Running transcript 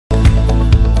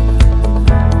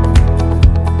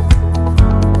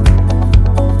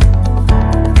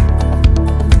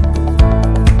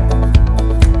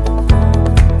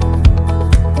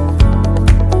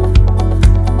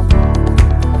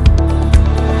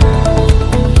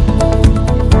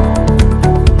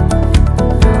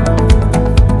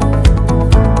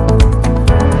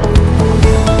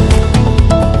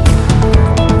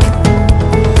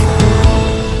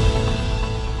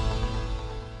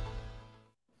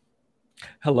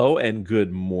Hello and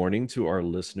good morning to our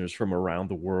listeners from around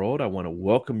the world. I want to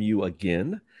welcome you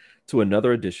again to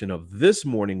another edition of This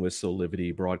Morning with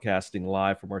Soulivity, broadcasting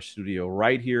live from our studio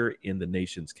right here in the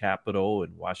nation's capital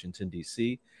in Washington,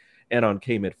 D.C., and on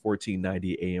KMET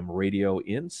 1490 AM radio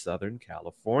in Southern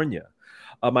California.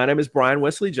 My name is Brian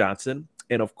Westley Johnson,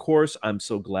 and of course, I'm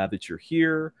so glad that you're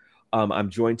here. I'm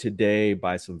joined today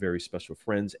by some very special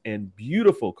friends and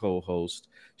beautiful co-hosts,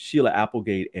 Sheila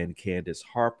Applegate and Candice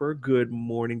Harper. Good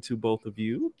morning to both of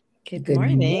you. Good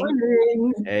morning.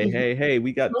 Hey,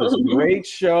 we got this great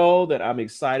show that I'm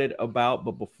excited about.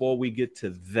 But before we get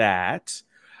to that,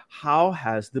 how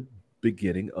has the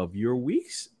beginning of your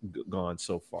weeks gone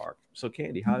so far? So,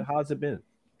 Candy, how's it been?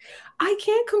 I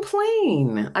can't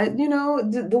complain.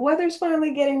 The weather's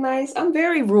finally getting nice. I'm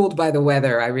very ruled by the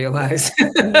weather, I realize.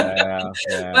 Yeah,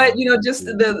 But just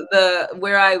the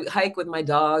where I hike with my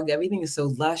dog, everything is so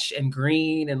lush and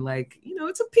green and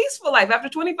it's a peaceful life. After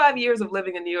 25 years of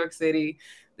living in New York City,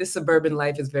 this suburban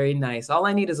life is very nice. All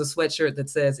I need is a sweatshirt that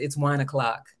says it's wine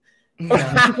o'clock. Oh,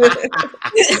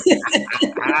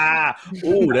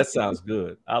 that sounds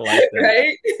good. I like that.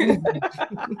 Right?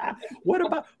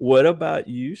 What about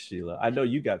you, Sheila? I know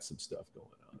you got some stuff going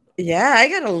on. Yeah, I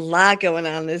got a lot going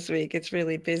on this week. It's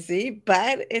really busy,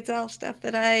 but it's all stuff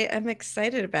that I am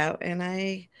excited about, and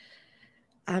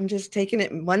I'm just taking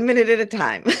it 1 minute at a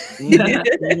time.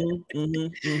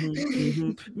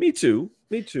 Me too.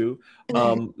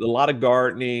 A lot of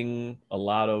gardening, a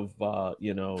lot of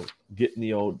getting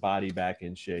the old body back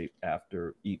in shape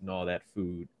after eating all that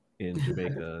food in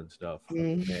Jamaica and stuff.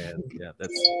 Man, yeah,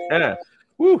 that's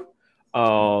woo.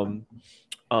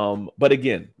 But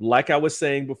again, like I was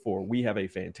saying before, we have a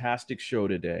fantastic show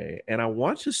today, and I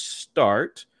want to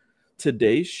start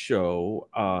today's show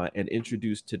and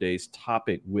introduce today's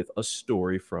topic with a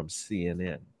story from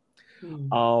CNN.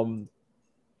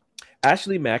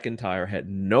 Ashley McIntyre had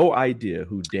no idea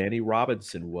who Danny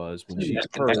Robinson was when she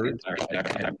heard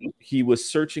he was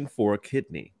searching for a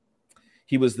kidney.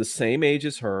 He was the same age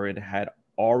as her and had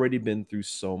already been through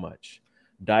so much.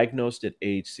 Diagnosed at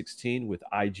age 16 with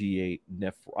IgA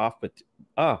nephropathy,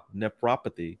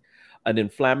 an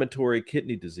inflammatory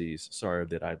kidney disease. Sorry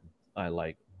that I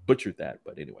butchered that,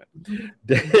 but anyway.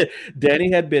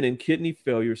 Danny had been in kidney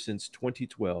failure since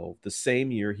 2012, the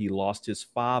same year he lost his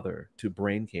father to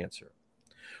brain cancer.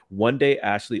 One day,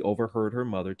 Ashley overheard her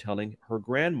mother telling her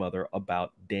grandmother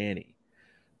about Danny.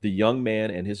 The young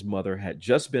man and his mother had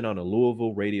just been on a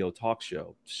Louisville radio talk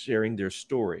show, sharing their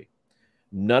story.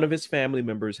 None of his family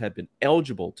members had been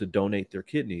eligible to donate their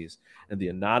kidneys, and the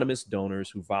anonymous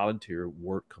donors who volunteered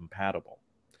weren't compatible.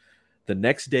 The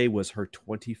next day was her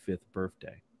 25th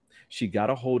birthday. She got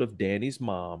a hold of Danny's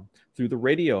mom through the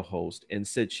radio host and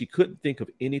said she couldn't think of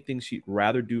anything she'd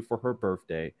rather do for her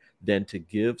birthday than to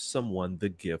give someone the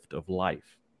gift of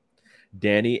life.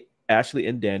 Ashley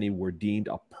and Danny were deemed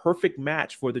a perfect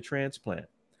match for the transplant,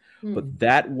 but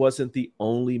that wasn't the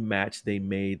only match they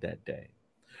made that day.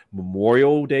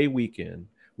 Memorial Day weekend,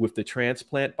 with the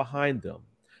transplant behind them,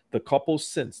 the couple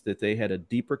sensed that they had a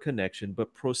deeper connection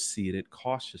but proceeded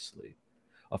cautiously.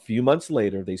 A few months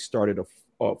later, they started a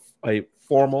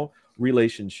formal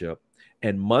relationship,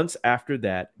 and months after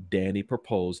that, Danny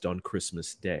proposed on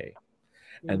Christmas Day.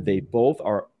 And they both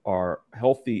are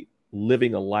healthy,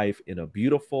 living a life in a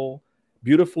beautifully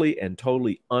and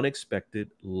totally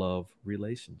unexpected love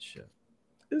relationship.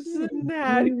 Isn't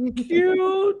that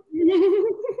cute?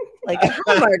 Like a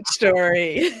Hallmark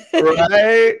story.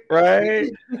 Right.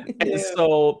 And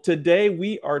so today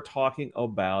we are talking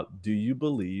about, do you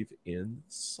believe in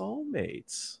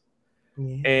soulmates?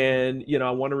 Yeah. And,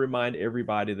 I want to remind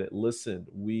everybody that, listen,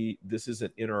 this is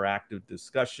an interactive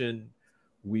discussion.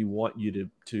 We want you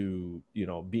to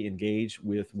be engaged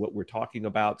with what we're talking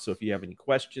about. So if you have any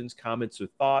questions, comments, or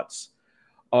thoughts,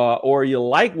 or you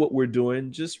like what we're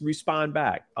doing, just respond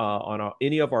back on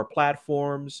any of our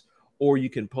platforms, or you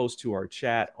can post to our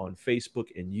chat on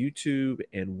Facebook and YouTube,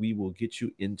 and we will get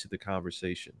you into the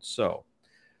conversation. So,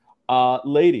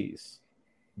 ladies,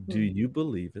 do you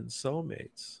believe in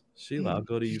soulmates? Sheila, I'll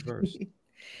go to you first.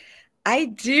 I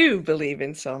do believe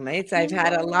in soulmates. I've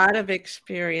had a lot of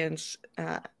experience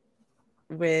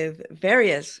with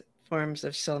various forms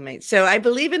of soulmates. So I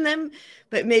believe in them,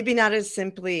 but maybe not as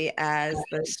simply as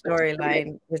the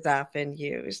storyline is often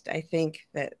used. I think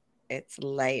that it's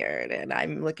layered, and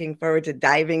I'm looking forward to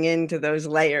diving into those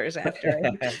layers after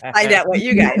I find out what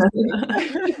you guys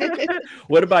do.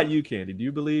 What about you, Candy? Do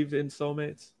you believe in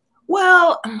soulmates?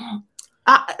 Well,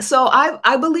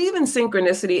 I believe in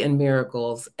synchronicity and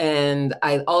miracles. And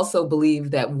I also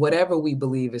believe that whatever we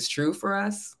believe is true for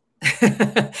us.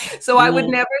 So I would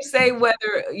never say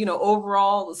whether, you know,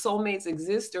 overall soulmates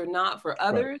exist or not for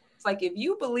others. Right. It's like, if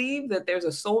you believe that there's a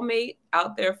soulmate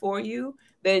out there for you,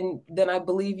 then I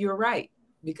believe you're right.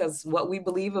 Because what we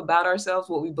believe about ourselves,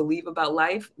 what we believe about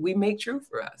life, we make true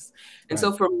for us. And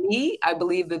so for me, I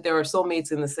believe that there are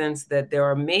soulmates in the sense that there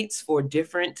are mates for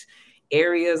different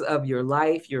areas of your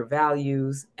life, your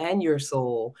values, and your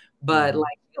soul. But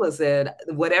like Sheila said,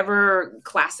 whatever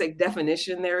classic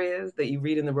definition there is that you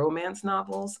read in the romance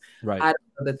novels, I don't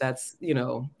know that that's, you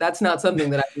know, that's not something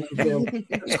that I will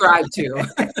subscribe to.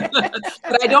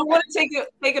 But I don't want to take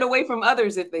it away from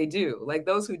others if they do. Like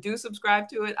those who do subscribe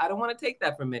to it, I don't want to take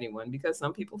that from anyone, because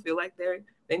some people feel like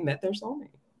they met their soulmate.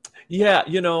 Yeah,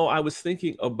 you know, I was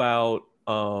thinking about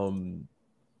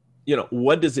you know,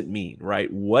 what does it mean,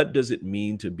 right? What does it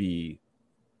mean to be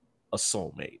a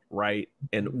soulmate, right?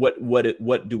 And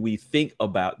what do we think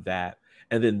about that?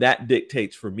 And then that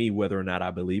dictates for me whether or not I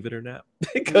believe it or not.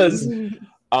 Because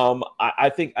I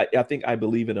think I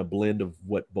believe in a blend of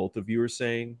what both of you are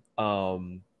saying,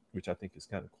 which I think is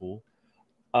kind of cool.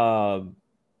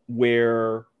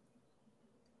 Where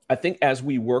I think as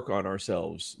we work on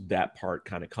ourselves, that part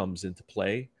kind of comes into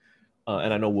play.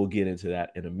 And I know we'll get into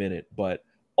that in a minute, but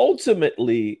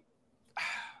ultimately,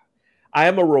 I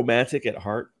am a romantic at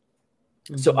heart.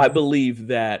 So I believe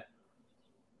that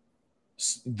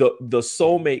the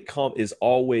soulmate is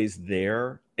always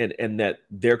there, and that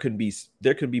there can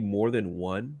be more than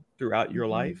one throughout your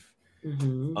life.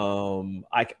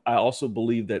 I also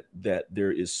believe that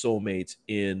there is soulmates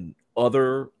in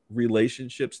other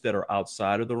relationships that are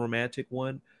outside of the romantic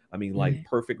one. I mean, like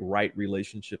perfect right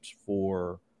relationships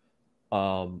for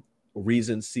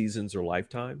reasons, seasons, or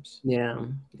lifetimes.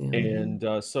 And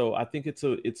so I think it's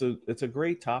a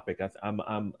great topic.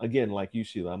 I'm again, like you,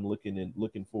 Sheila, I'm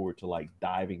looking forward to like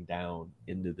diving down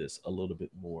into this a little bit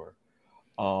more,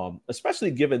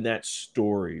 especially given that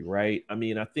story, right? I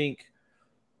mean, I think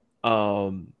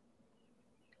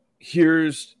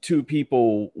here's two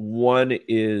people. One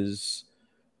is,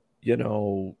 you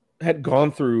know, had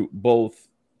gone through both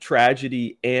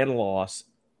tragedy and loss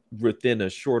within a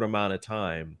short amount of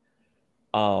time,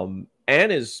 and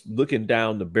is looking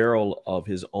down the barrel of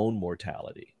his own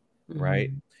mortality, right?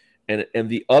 And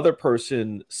the other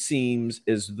person seems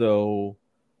as though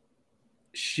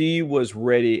she was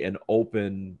ready and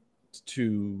open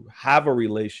to have a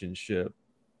relationship,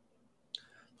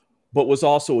 but was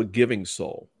also a giving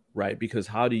soul, right? Because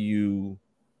how do you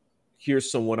hear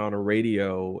someone on a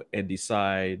radio and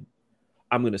decide,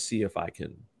 I'm going to see if I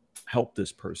can help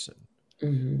this person?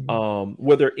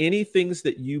 Were there any things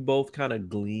that you both kind of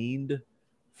gleaned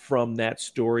from that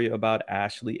story about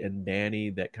Ashley and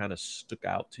Danny that kind of stuck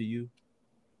out to you?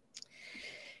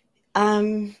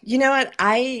 You know what?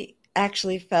 I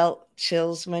actually felt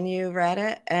chills when you read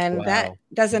it, and that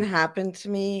doesn't happen to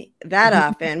me that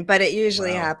often, but it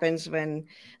usually happens when,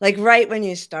 like, right when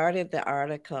you started the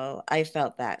article, I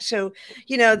felt that. So,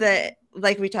 you know,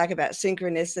 like we talk about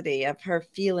synchronicity of her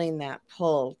feeling that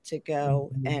pull to go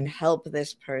and help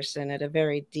this person at a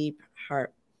very deep,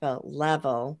 heartfelt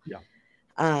level.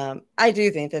 I do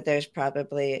think that there's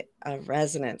probably a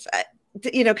resonance.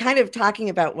 You know, kind of talking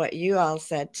about what you all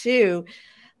said too,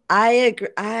 I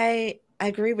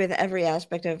agree with every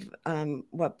aspect of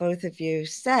what both of you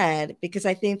said, because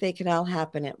I think they can all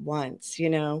happen at once. You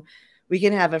know, we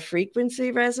can have a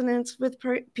frequency resonance with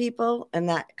people, and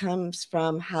that comes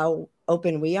from how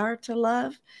open we are to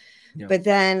love. But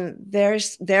then there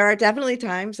are definitely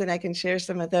times, and I can share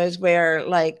some of those, where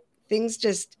like things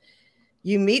just,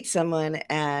 you meet someone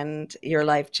and your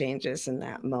life changes in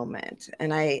that moment.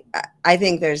 And I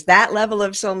think there's that level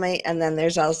of soulmate. And then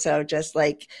there's also, just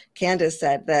like Candice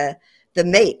said, the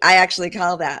mate. I actually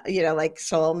call that, you know, like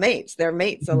soul mates. They're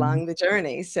mates along the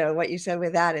journey. So what you said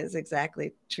with that is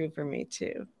exactly true for me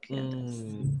too,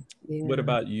 Candice. What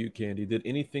about you, Candy? Did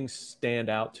anything stand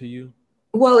out to you?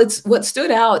 Well, it's what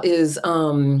stood out is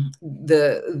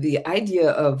the idea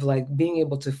of like being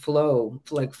able to flow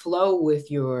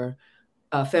with your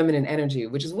feminine energy,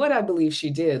 which is what I believe she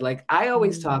did. Like I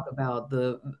always talk about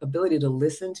the ability to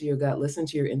listen to your gut, listen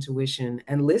to your intuition,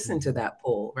 and listen to that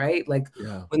pull, right? Like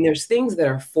when there's things that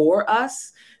are for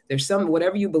us, there's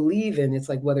whatever you believe in, it's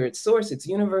like, whether it's source, it's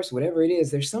universe, whatever it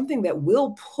is, there's something that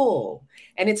will pull.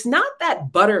 And it's not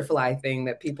that butterfly thing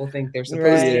that people think they're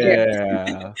supposed to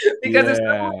get. Because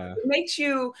it makes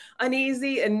you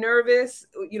uneasy and nervous.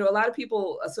 You know, a lot of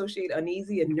people associate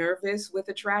uneasy and nervous with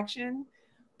attraction.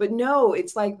 But no,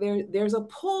 it's like there's a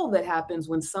pull that happens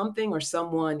when something or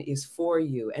someone is for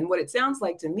you. And what it sounds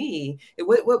like to me,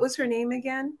 what was her name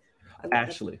again?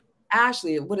 Ashley.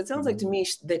 Ashley, what it sounds like to me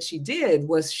that she did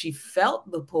was she felt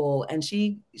the pull and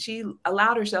she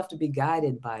allowed herself to be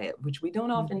guided by it, which we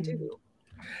don't often do.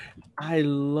 I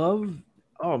love,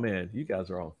 oh man, you guys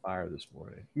are on fire this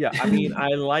morning. Yeah, I mean,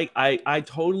 I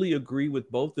totally agree with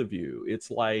both of you.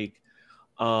 It's like,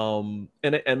 and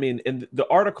I mean, and the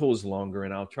article is longer,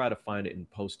 and I'll try to find it and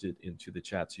post it into the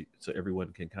chat so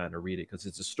everyone can kind of read it, because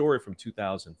it's a story from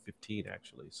 2015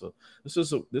 actually. So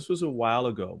this was a while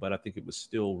ago, but I think it was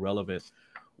still relevant.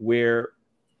 Where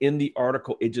in the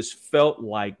article, it just felt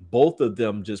like both of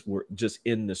them were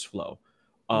in this flow.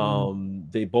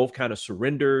 They both kind of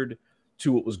surrendered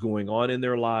to what was going on in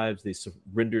their lives. They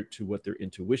surrendered to what their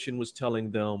intuition was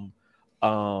telling them.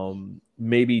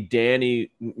 Maybe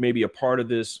a part of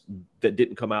this that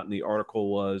didn't come out in the article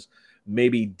was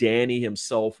maybe Danny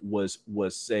himself was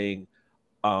saying,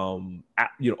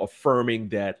 affirming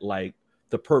that like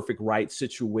the perfect right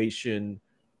situation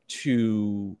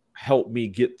to help me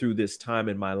get through this time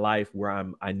in my life where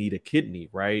I need a kidney,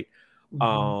 right?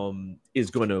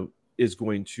 Is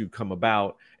going to come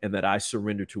about, and that I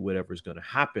surrender to whatever's going to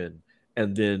happen.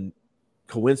 And then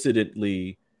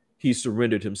coincidentally, he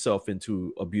surrendered himself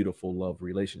into a beautiful love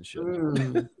relationship.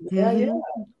 Yeah. You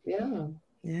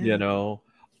know,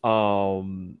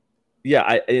 and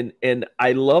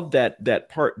I love that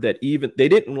part, that even they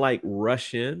didn't like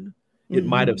rush in. It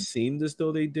might have seemed as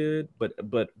though they did,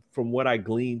 but from what I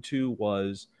gleaned too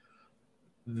was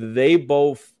they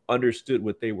both understood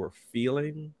what they were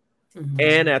feeling.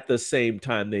 And at the same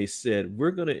time, they said, we're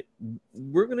gonna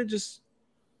just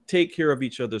take care of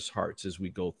each other's hearts as we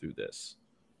go through this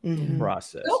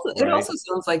process. It also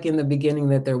sounds like in the beginning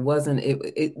that there wasn't a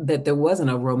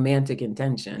romantic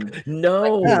intention.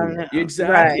 No,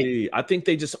 exactly. Right. I think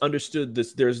they just understood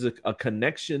this. There's a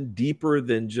connection deeper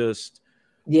than just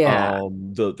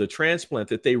the transplant,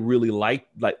 that they really like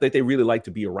they really like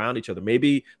to be around each other.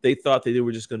 Maybe they thought that they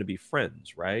were just going to be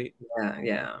friends, right? But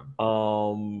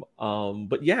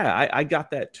yeah, I got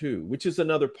that too, which is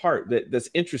another part that's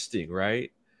interesting,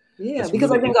 right? Yeah, because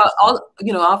really I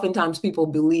think oftentimes people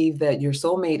believe that your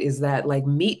soulmate is that like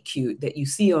meet cute that you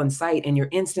see on site and you're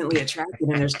instantly attracted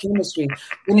and there's chemistry.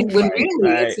 When really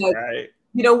it's like,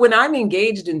 when I'm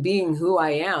engaged in being who I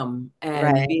am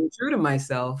and being true to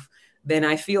myself, then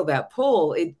I feel that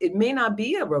pull. It may not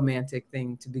be a romantic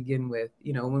thing to begin with.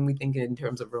 When we think in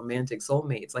terms of romantic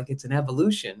soulmates, like it's an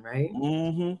evolution, right?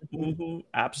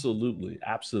 Absolutely.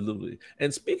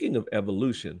 And speaking of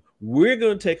evolution, we're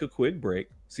going to take a quick break.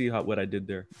 See what I did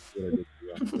there? We're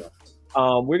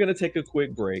going to take a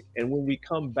quick break. And when we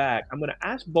come back, I'm going to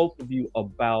ask both of you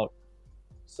about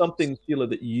something, Sheila,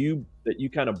 that you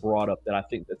kind of brought up that I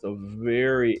think that's a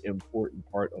very important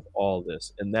part of all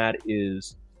this. And that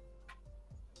is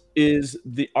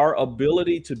our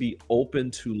ability to be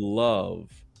open to love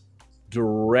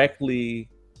directly,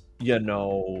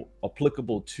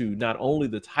 applicable to not only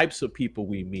the types of people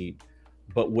we meet,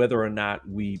 but whether or not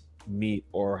we meet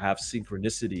or have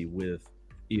synchronicity with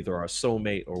either our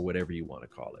soulmate or whatever you want to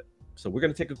call it. So we're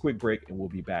going to take a quick break, and we'll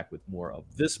be back with more of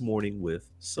This Morning with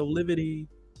Soulivity.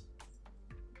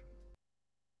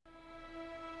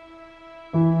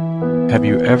 Have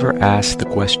you ever asked the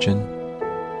question,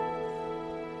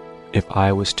 if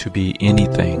I was to be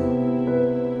anything,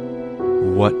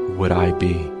 what would I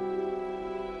be?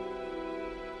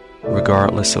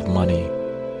 Regardless of money,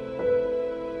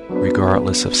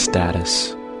 regardless of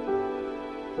status,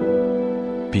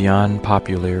 beyond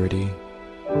popularity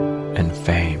and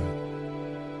fame,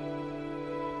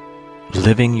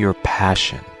 living your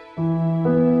passion,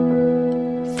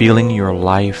 feeling your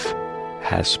life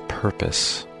has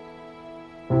purpose.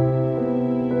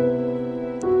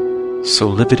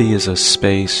 Soulivity is a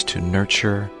space to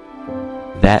nurture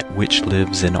that which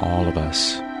lives in all of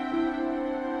us.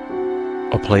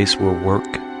 A place where work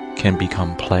can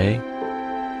become play,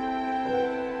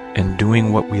 and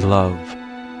doing what we love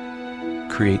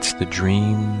creates the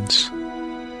dreams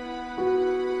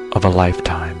of a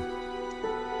lifetime.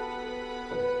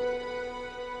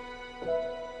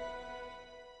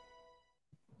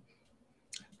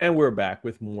 And we're back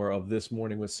with more of This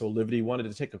Morning with Soulivity. Wanted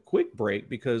to take a quick break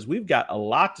because we've got a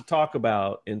lot to talk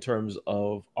about in terms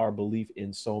of our belief in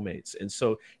soulmates. And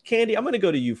so, Candy, I'm going to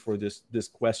go to you for this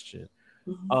question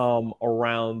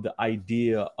around the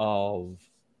idea of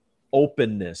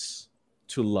openness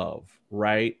to love,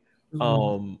 right?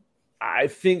 I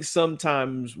think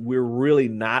sometimes we're really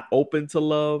not open to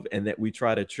love, and that we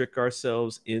try to trick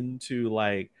ourselves into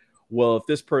like, well, if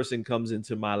this person comes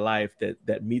into my life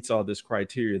that meets all this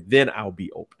criteria, then I'll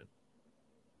be open.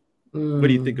 What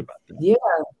do you think about that? Yeah.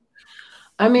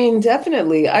 I mean,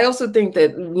 definitely. I also think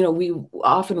that, we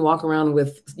often walk around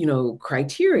with,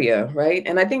 criteria, right?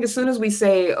 And I think as soon as we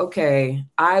say, okay,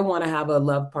 I want to have a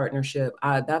love partnership,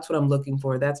 that's what I'm looking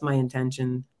for. That's my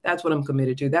intention. That's what I'm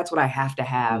committed to. That's what I have to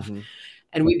have. Mm-hmm.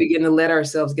 And we begin to let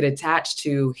ourselves get attached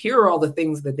to, here are all the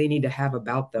things that they need to have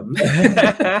about them.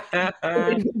 That's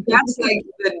like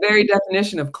the very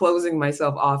definition of closing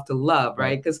myself off to love,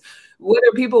 right? Because whether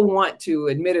people want to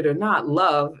admit it or not,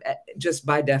 love, just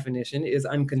by definition, is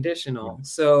unconditional. Right.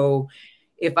 So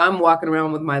if I'm walking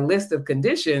around with my list of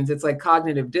conditions, it's like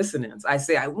cognitive dissonance. I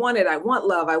say, I want it, I want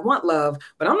love,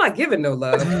 but I'm not giving no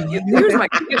love. Here's my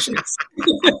conditions.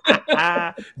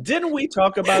 Didn't we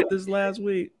talk about this last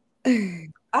week? I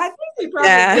think we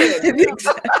probably did.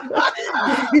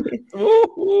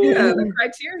 The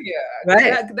criteria.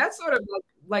 Right. That's sort of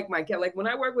like when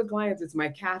I work with clients, it's my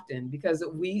captain, because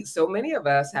so many of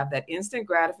us have that instant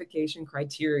gratification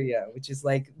criteria, which is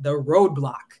like the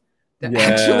roadblock to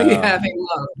actually having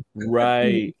love.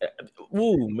 Right.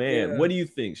 Ooh, man. What do you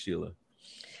think, Sheila?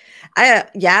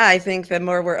 I think the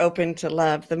more we're open to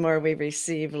love, the more we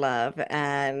receive love,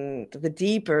 and the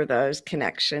deeper those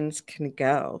connections can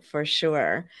go, for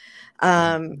sure.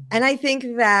 And I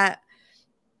think that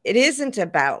it isn't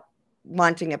about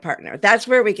wanting a partner. That's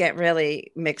where we get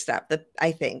really mixed up.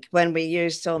 I think when we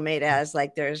use soulmate as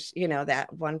like there's,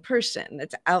 that one person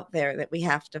that's out there that we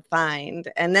have to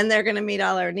find, and then they're going to meet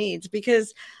all our needs.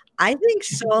 Because I think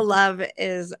soul love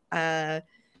is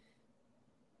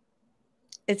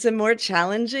it's a more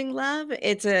challenging love.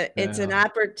 It's an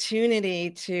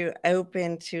opportunity to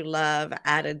open to love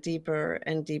at a deeper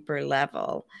and deeper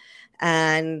level.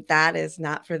 And that is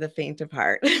not for the faint of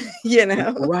heart,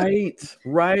 Right.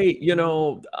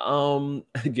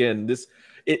 Again,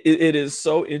 it is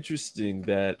so interesting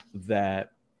that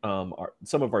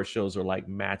some of our shows are like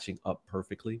matching up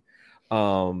perfectly.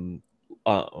 Last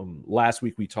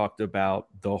week we talked about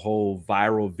the whole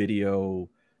viral video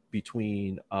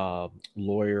between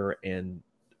lawyer and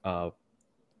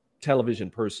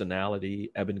television personality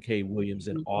Eben K. Williams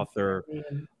and author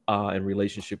and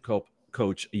relationship coach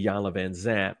Iyanla Van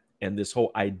Zandt, and this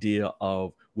whole idea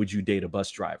of, would you date a bus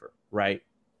driver, right?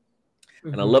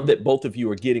 And I love that both of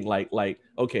you are getting like,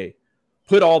 okay,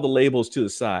 put all the labels to the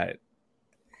side,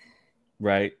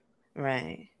 right?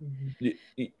 Right.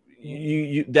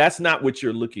 You that's not what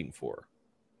you're looking for.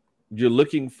 You're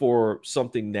looking for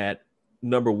something that,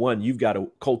 number one, you've got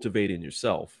to cultivate in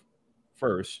yourself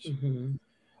first,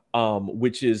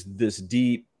 which is this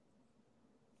deep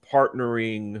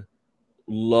partnering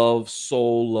love,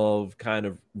 soul love kind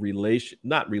of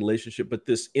not relationship, but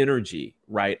this energy,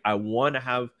 right? I want to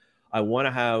have a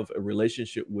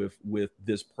relationship with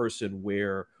this person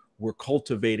where we're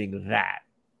cultivating that.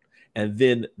 And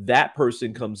then that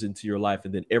person comes into your life,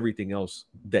 and then everything else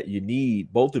that you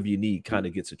need, both of you need, kind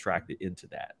of gets attracted into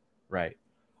that, right?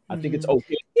 I think it's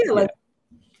okay.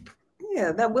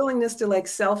 That willingness to like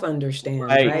self-understand,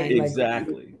 right?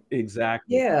 Exactly.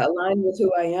 Yeah, align with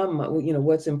who I am,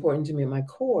 what's important to me at my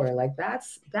core. Like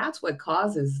that's what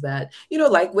causes that,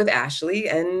 like with Ashley,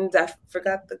 and I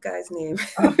forgot the guy's name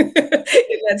in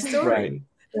that story. Right.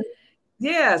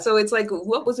 Yeah, so it's like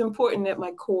what was important at my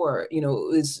core,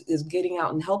 is getting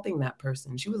out and helping that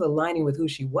person. She was aligning with who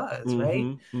she was, right?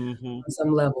 On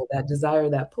some level, that desire,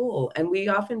 that pull. And we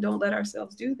often don't let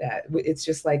ourselves do that. It's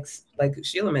just like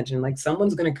Sheila mentioned, like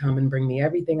someone's going to come and bring me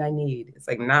everything I need. It's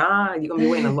like, nah, you're going to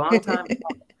be waiting a long time.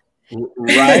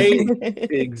 Right?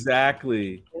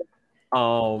 Exactly.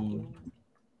 What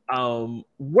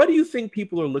do you think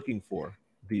people are looking for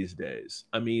these days?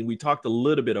 I mean, we talked a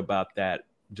little bit about that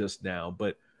just now,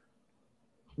 but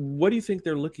what do you think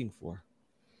they're looking for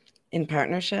in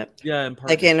partnership? Yeah, in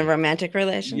partnership. Like in a romantic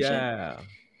relationship. Yeah.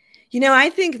 I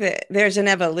think that there's an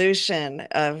evolution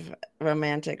of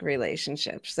romantic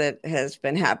relationships that has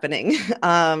been happening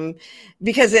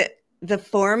because the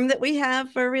form that we have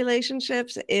for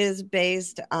relationships is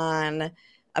based on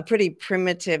a pretty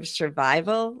primitive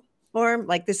survival form.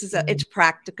 Like this is it's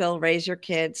practical, raise your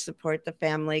kids, support the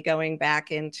family, going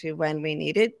back into when we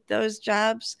needed those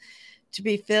jobs to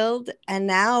be filled. And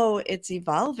now it's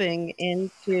evolving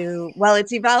into,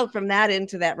 it's evolved from that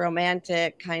into that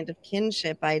romantic kind of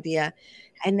kinship idea.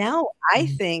 And now I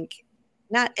think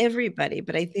not everybody,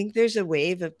 but I think there's a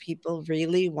wave of people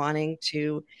really wanting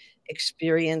to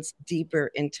experience deeper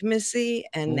intimacy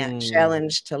and that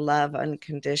challenge to love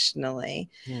unconditionally.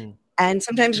 And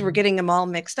sometimes we're getting them all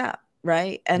mixed up,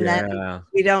 right? And then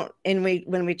we don't, and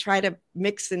when we try to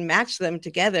mix and match them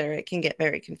together, it can get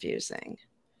very confusing.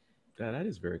 That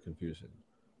is very confusing.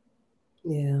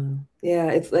 Yeah.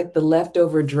 It's like the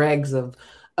leftover dregs of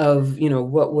of, you know,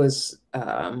 what was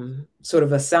sort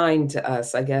of assigned to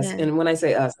us, I guess. Yeah. And when I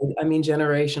say us, I mean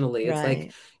generationally. It's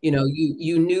like, you know,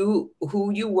 you knew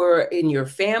who you were in your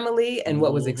family and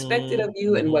what was expected of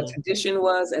you and what tradition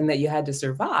was, and that you had to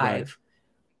survive.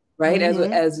 Right.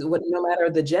 As what, no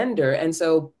matter the gender. And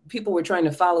so people were trying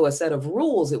to follow a set of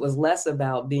rules. It was less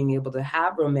about being able to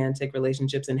have romantic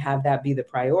relationships and have that be the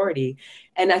priority.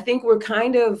 And I think we're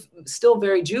kind of still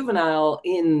very juvenile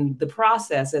in the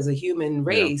process as a human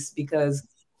race, because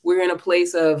we're in a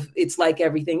place of, it's like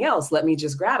everything else. Let me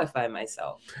just gratify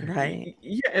myself. Right.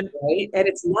 Yeah. And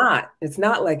it's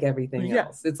not like everything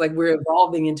else. It's like we're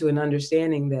evolving into an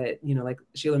understanding that, you know, like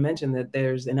Sheila mentioned, that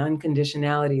there's an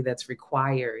unconditionality that's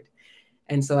required.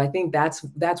 And so I think that's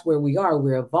where we are.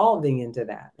 We're evolving into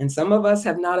that. And some of us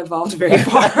have not evolved very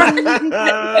far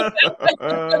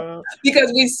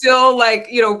because we still, like,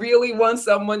 you know, really want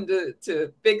someone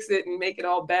to fix it and make it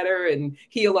all better and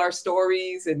heal our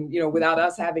stories, and, you know, without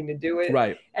us having to do it.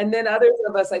 Right. And then others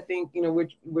of us, I think, you know,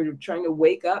 we're trying to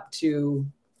wake up to,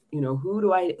 you know, who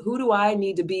do I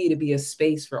need to be a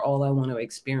space for all I want to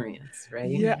experience. Right.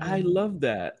 Yeah, I love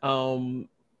that. You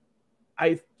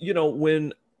know,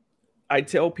 when I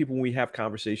tell people, when we have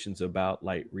conversations about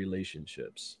like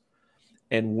relationships,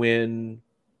 and when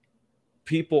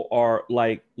people are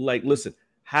like, listen,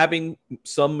 having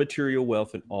some material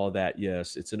wealth and all that,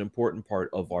 yes, it's an important part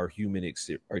of our human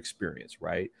experience,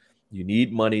 right? You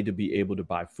need money to be able to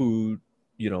buy food,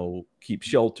 you know, keep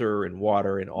shelter and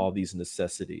water and all these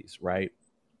necessities, right?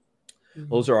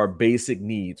 Those are our basic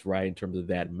needs, right? In terms of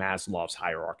that Maslow's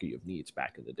hierarchy of needs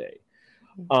back in the day.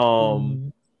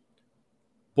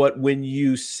 But when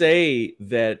you say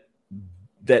that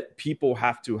people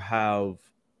have to have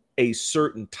a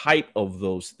certain type of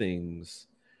those things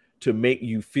to make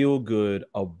you feel good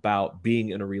about being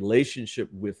in a relationship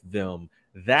with them,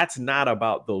 that's not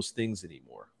about those things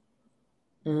anymore.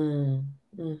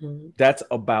 That's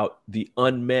about the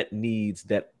unmet needs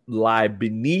that lie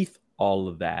beneath all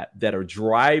of that are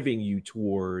driving you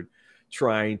toward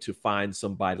trying to find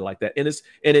somebody like that. And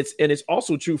it's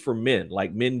also true for men.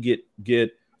 Like, men get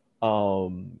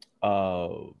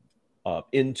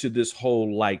into this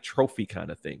whole like trophy kind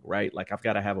of thing, right? Like, I've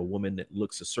got to have a woman that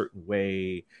looks a certain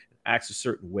way, acts a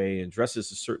certain way, and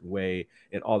dresses a certain way,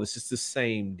 and all this. It's the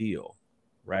same deal,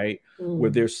 right?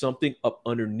 Where there's something up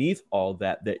underneath all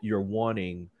that you're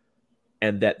wanting,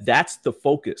 and that's the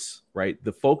focus, right?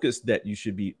 The focus that you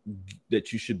should be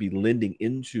lending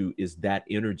into is that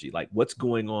energy. Like, what's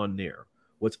going on there?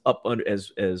 What's up under,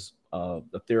 as a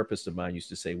therapist of mine used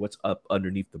to say, what's up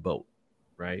underneath the boat,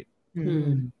 right?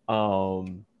 You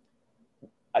know,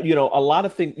 a lot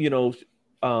of things, you know,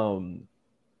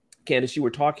 Candice, you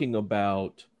were talking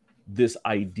about this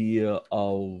idea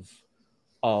of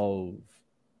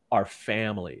our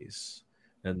families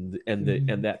and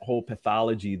that whole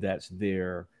pathology that's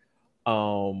there.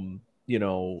 You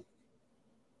know,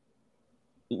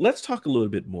 let's talk a little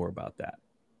bit more about that,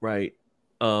 right?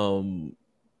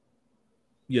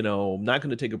 You know, I'm not going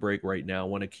to take a break right now. I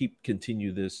want to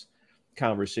continue this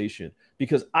conversation,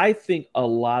 because I think a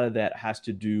lot of that has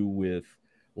to do with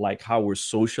like how we're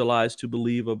socialized to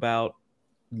believe about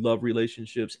love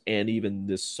relationships, and even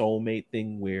this soulmate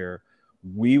thing, where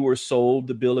we were sold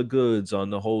the bill of goods on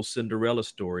the whole Cinderella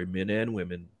story, men and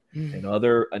women, and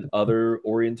other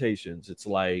orientations. It's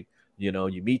like, you know,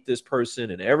 you meet this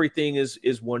person and everything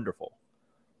is wonderful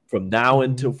from now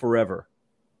until forever.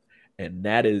 And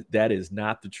that is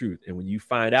not the truth. And when you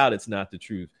find out it's not the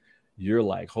truth, you're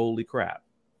like, holy crap.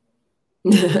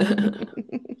 So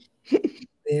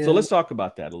let's talk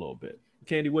about that a little bit.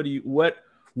 Candy,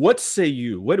 what say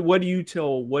you? What are you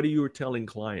telling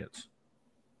clients?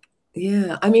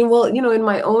 Yeah, I mean, well, you know, in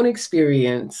my own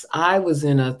experience, I was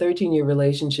in a 13-year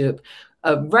relationship,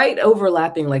 right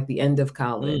overlapping like the end of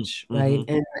college, right?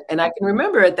 And I can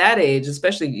remember at that age,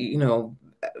 especially, you know,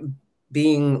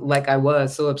 being like I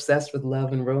was so obsessed with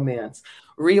love and romance,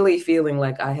 really feeling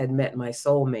like I had met my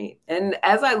soulmate. And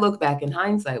as I look back in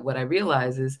hindsight, what I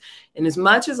realize is, in as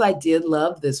much as I did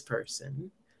love this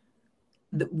person,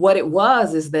 what it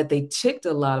was is that they ticked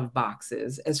a lot of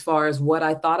boxes as far as what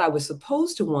I thought I was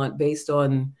supposed to want based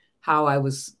on how I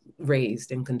was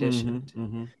raised and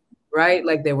conditioned. Right?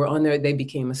 Like, they were on there, they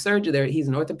became a surgeon. He's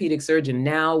an orthopedic surgeon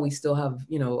now. We still have,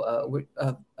 you know,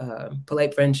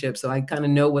 polite friendship. So I kind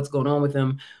of know what's going on with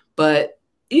him. But,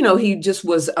 you know, he just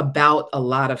was about a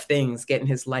lot of things, getting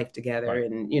his life together,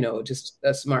 and, you know, just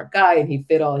a smart guy. And he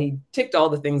ticked all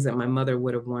the things that my mother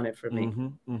would have wanted for me.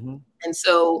 And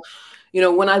so, you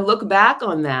know, when I look back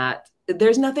on that,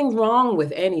 there's nothing wrong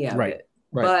with any of it.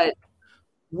 But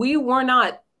we were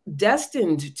not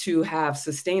destined to have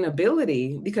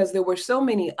sustainability because there were so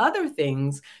many other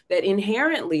things that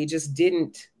inherently just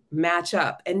didn't match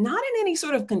up, and not in any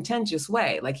sort of contentious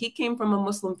way. Like, he came from a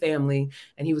Muslim family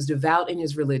and he was devout in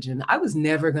his religion. I was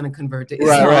never going to convert to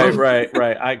Islam.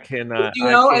 Right. I cannot, you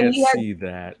know, I can't and he had, see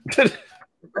that.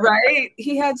 right.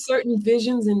 He had certain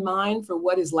visions in mind for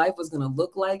what his life was going to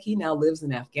look like. He now lives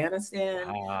in Afghanistan.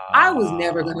 Wow. I was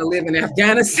never going to live in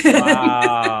Afghanistan.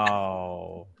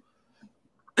 Wow.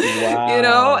 Wow. You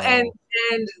know, and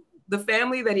the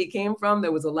family that he came from,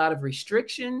 there was a lot of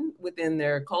restriction within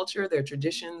their culture, their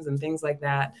traditions, and things like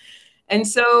that. And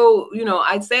so, you know,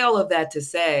 I'd say all of that to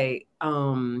say,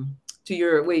 to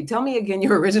your, wait, tell me again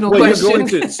your original question. You're going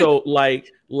to, so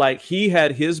like he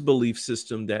had his belief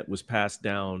system that was passed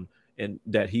down and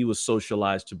that he was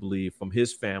socialized to believe from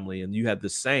his family, and you had the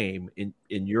same in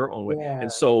your own way. Yeah.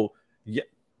 And so, yeah,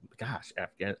 gosh,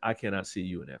 I cannot see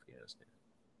you in Afghanistan.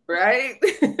 Right.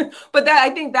 But that, I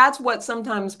think that's what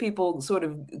sometimes people sort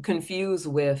of confuse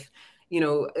with, you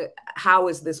know, how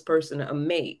is this person a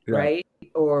mate, right?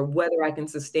 Or whether I can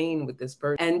sustain with this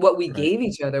person. And what we gave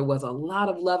each other was a lot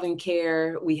of love and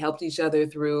care. We helped each other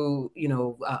through, you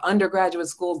know, undergraduate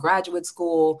school, graduate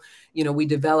school. You know, we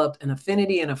developed an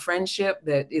affinity and a friendship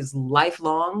that is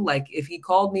lifelong. Like, if he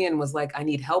called me and was like, I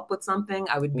need help with something,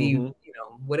 I would be, you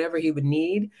know, whatever he would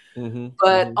need.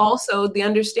 But also the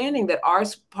understanding that our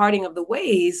parting of the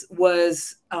ways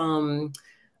was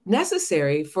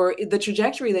necessary for the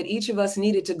trajectory that each of us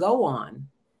needed to go on.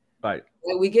 Right.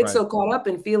 We get so caught up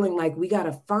in feeling like we got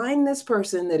to find this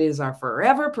person that is our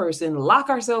forever person,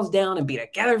 lock ourselves down and be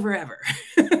together forever.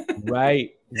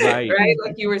 Right. Like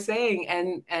you were saying.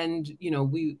 And, you know,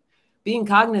 we being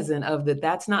cognizant of that,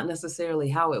 that's not necessarily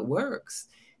how it works,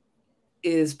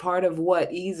 is part of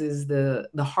what eases the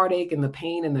heartache and the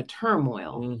pain and the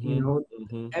turmoil. You know,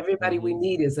 everybody we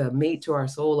need is a mate to our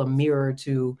soul, a mirror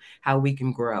to how we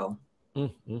can grow.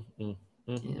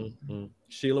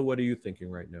 Sheila, what are you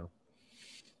thinking right now?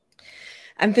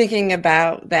 I'm thinking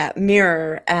about that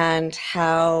mirror and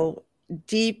how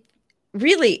deep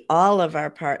really all of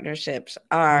our partnerships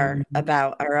are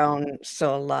about our own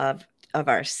soul love of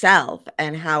ourself,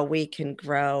 and how we can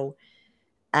grow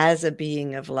as a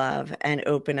being of love and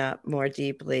open up more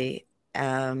deeply,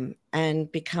 and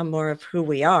become more of who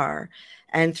we are.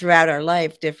 And throughout our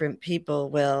life, different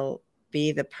people will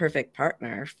be the perfect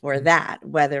partner for that,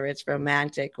 whether it's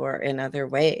romantic or in other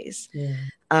ways.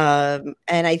 And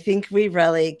I think we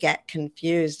really get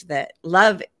confused that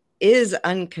love is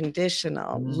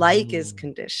unconditional, like is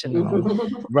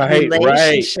conditional.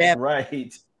 Relationship, like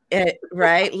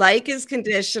is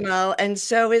conditional, and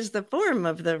so is the form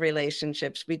of the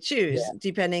relationships we choose.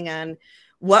 Depending on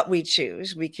what we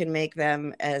choose, we can make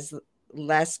them as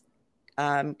less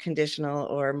conditional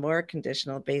or more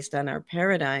conditional based on our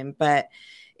paradigm. But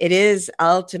it is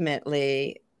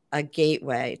ultimately a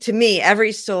gateway. To me,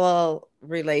 every soul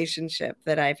relationship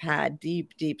that I've had,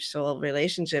 deep soul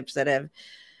relationships that have,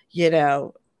 you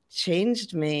know,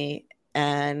 changed me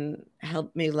and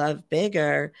helped me love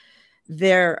bigger,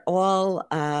 they're all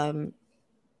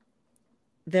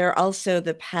they're also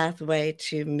the pathway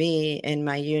to me in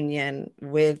my union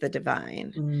with the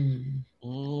divine.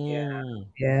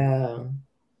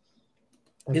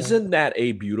 Isn't that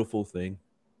a beautiful thing?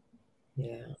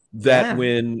 That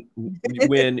when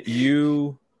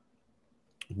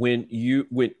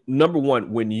number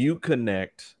one, when you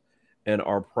connect and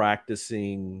are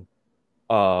practicing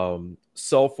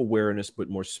self-awareness, but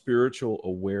more spiritual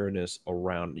awareness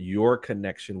around your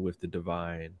connection with the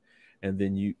divine, and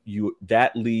then you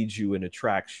that leads you and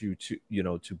attracts you to, you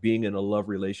know, to being in a love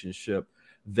relationship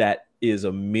that is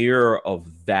a mirror of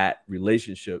that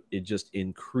relationship. It just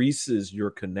increases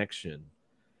your connection,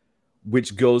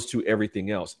 which goes to everything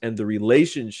else, and the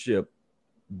relationship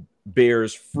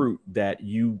bears fruit that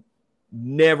you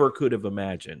never could have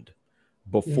imagined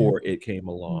before it came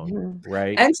along,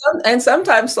 right? And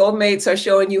sometimes soulmates are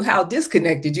showing you how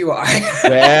disconnected you are.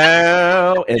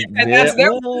 Well, and that's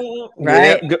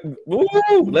right.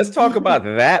 Ooh, let's talk about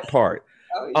that part.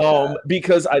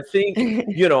 Because I think,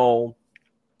 you know,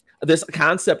 this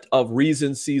concept of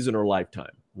reason, season, or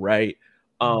lifetime, right?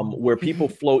 Where people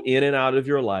flow in and out of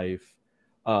your life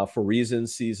for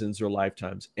reasons, seasons, or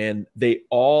lifetimes, and they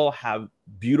all have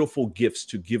beautiful gifts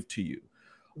to give to you.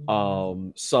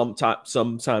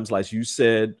 Sometimes, like you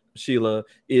said, Sheila,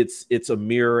 it's a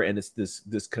mirror, and it's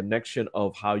this connection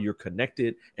of how you're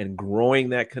connected and growing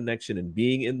that connection and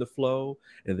being in the flow.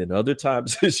 And then other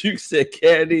times, as you said,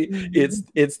 Candy,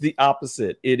 it's the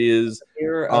opposite. It is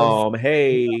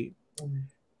hey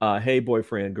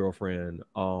boyfriend, girlfriend,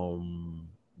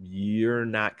 you're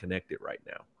not connected right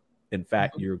now. In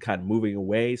fact, you're kind of moving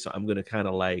away. So I'm going to kind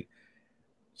of like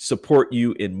support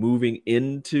you in moving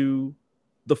into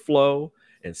the flow.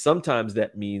 And sometimes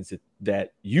that means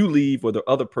that you leave or the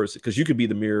other person, because you could be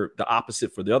the mirror, the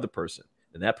opposite for the other person,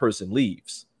 and that person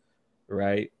leaves,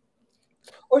 right?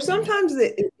 Or sometimes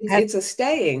it's a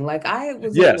staying. Like I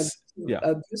was in an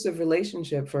abusive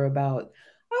relationship for about,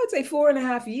 I would say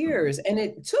 4.5 years. And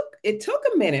it took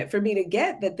a minute for me to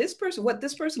get that what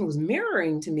this person was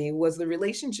mirroring to me was the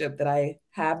relationship that I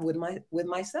had with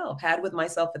myself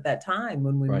at that time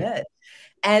when we met.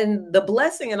 And the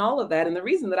blessing and all of that. And the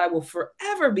reason that I will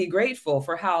forever be grateful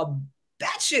for how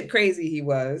batshit crazy he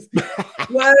was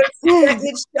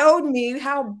it showed me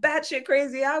how batshit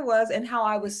crazy I was and how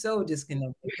I was so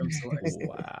disconnected from source.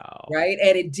 Wow. Right.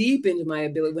 And it deepened my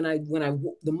ability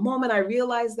the moment I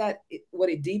realized that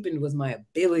what it deepened was my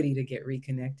ability to get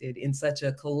reconnected in such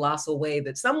a colossal way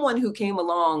that someone who came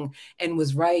along and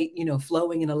was right,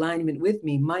 flowing in alignment with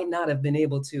me might not have been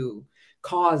able to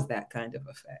cause that kind of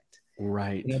effect.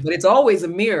 Right. But it's always a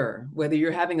mirror, whether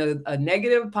you're having a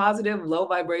negative, positive, low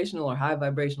vibrational or high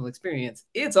vibrational experience,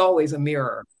 it's always a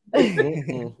mirror.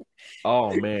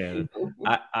 Oh man.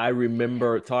 I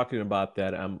remember talking about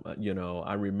that. I'm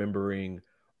remembering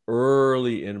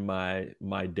early in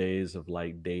my days of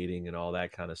like dating and all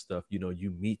that kind of stuff,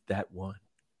 you meet that one.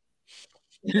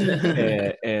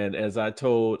 and as I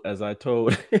told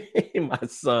my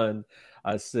son,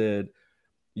 I said,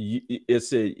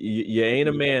 you ain't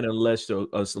a man unless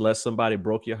somebody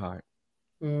broke your heart,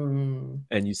 and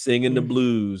you singing the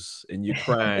blues and you're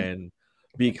crying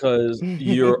because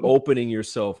you're opening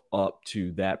yourself up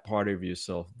to that part of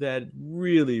yourself that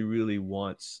really, really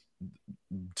wants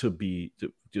to be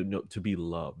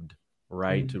loved,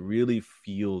 right? To really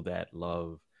feel that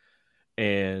love,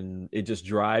 and it just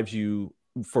drives you.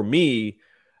 For me,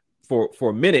 for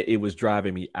a minute, it was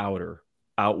driving me outward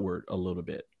a little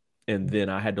bit. And then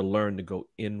I had to learn to go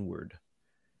inward.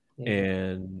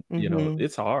 And,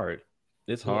 it's hard.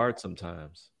 It's hard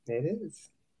sometimes. It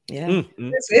is. Yeah.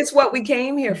 It's what we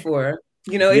came here for.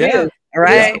 It is.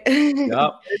 Right.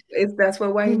 That's why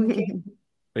we came.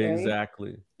 Right?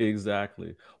 Exactly.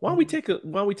 Why don't we take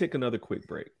another quick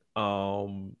break?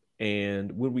 And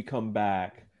when we come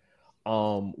back,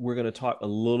 we're going to talk a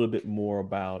little bit more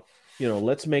about,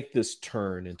 let's make this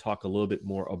turn and talk a little bit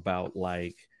more about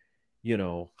like,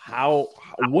 what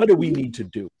do we need to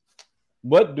do?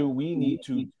 What do we need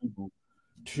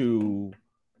to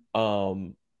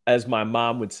as my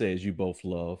mom would say, as you both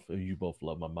love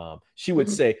my mom, she would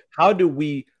say, how do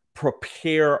we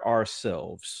prepare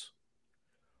ourselves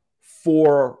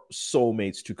for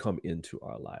soulmates to come into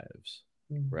our lives?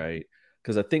 Right?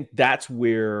 Because I think that's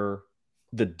where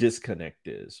the disconnect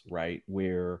is, right?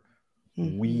 Where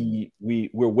we're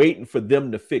waiting for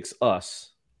them to fix us.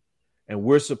 And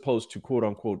we're supposed to, quote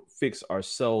unquote, fix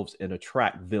ourselves and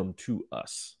attract them to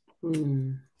us.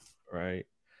 Right.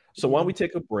 So why don't we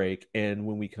take a break? And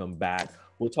when we come back,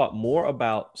 we'll talk more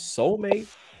about soulmate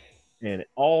and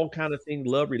all kind of things,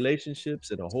 love,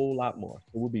 relationships, and a whole lot more.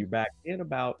 So we'll be back in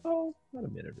about a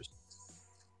minute or so.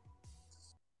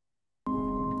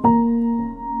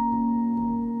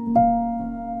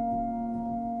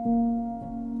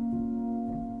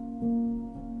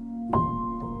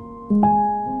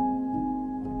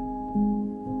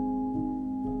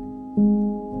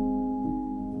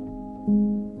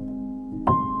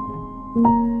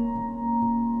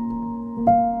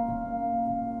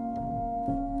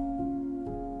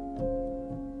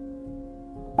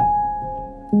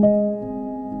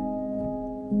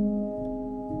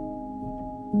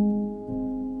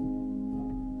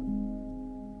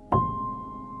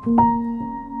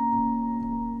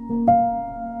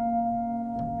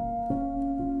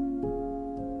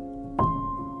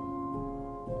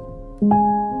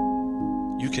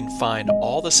 Find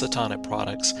all the Satonic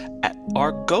products at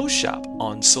our Go shop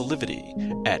on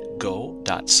Soulivity at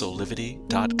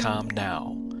go.soulivity.com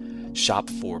now. Shop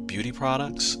for beauty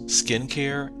products,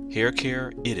 skincare, hair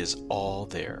care. It is all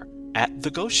there at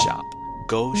the Go shop.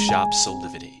 Go shop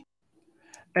Soulivity.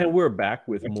 And we're back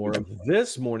with more.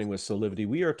 This morning with Soulivity,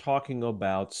 we are talking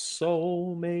about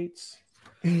soulmates.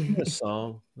 A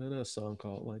song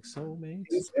called like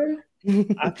Soulmates.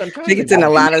 I think it's in a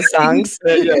lot of songs.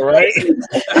 Yeah, right.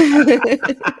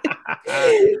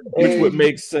 Which would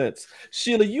make sense.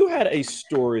 Sheila, you had a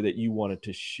story that you wanted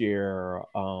to share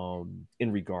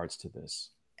in regards to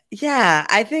this. Yeah,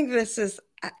 I think this is,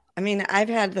 I've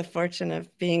had the fortune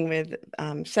of being with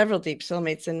several deep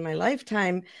soulmates in my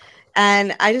lifetime.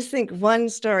 And I just think one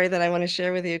story that I want to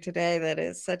share with you today that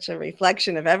is such a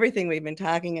reflection of everything we've been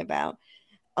talking about.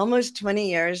 almost 20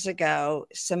 years ago,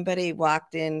 somebody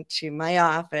walked into my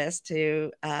office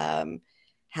to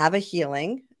have a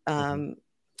healing,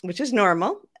 which is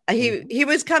normal. He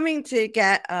was coming to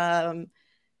get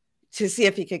to see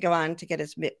if he could go on to get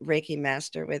his Reiki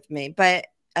master with me, but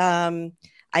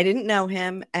I didn't know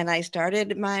him, and I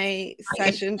started my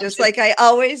session just like I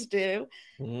always do.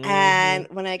 And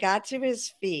when I got to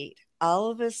his feet,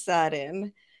 all of a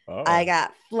sudden, I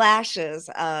got flashes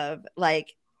of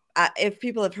like, if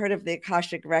people have heard of the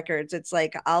Akashic records, it's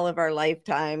like all of our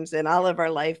lifetimes and all of our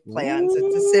life plans.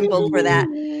 It's a symbol for that.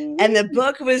 And the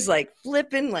book was like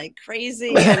flipping like crazy.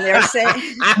 And they're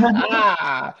saying,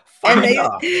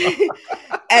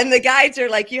 and the guides are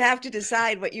like, you have to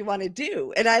decide what you want to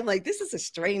do. And I'm like, this is a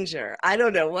stranger. I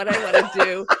don't know what I want to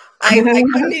do. I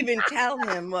couldn't even tell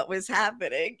him what was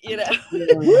happening, you know.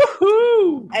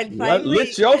 Woohoo! And finally,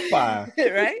 lit your fire.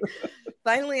 Right?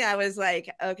 Finally, I was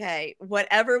like, okay,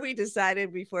 whatever we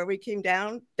decided before we came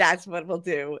down, that's what we'll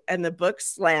do. And the book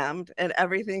slammed and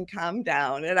everything calmed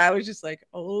down. And I was just like,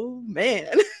 oh,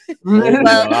 man. Well,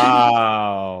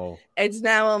 wow. It's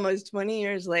now almost 20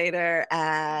 years later,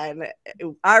 and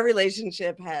our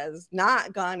relationship has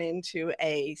not gone into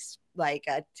a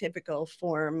typical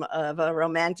form of a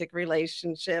romantic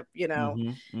relationship, you know.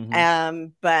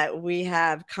 But we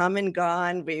have come and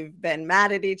gone. We've been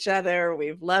mad at each other.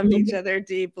 We've loved each other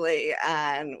deeply,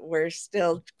 and we're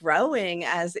still growing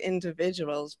as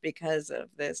individuals because of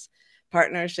this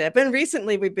partnership. And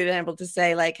recently we've been able to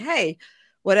say like, hey,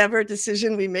 whatever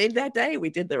decision we made that day, we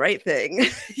did the right thing.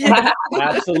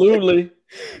 Absolutely.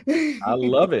 I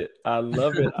love it. I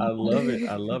love it. I love it.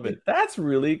 I love it. That's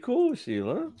really cool,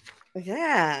 Sheila.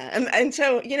 Yeah. And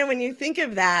so, you know, when you think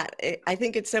of that, I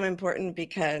think it's so important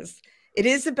because it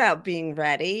is about being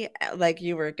ready, like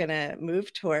you were going to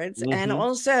move towards. And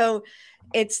also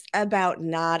it's about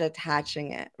not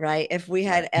attaching it, right? If we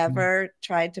had ever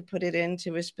tried to put it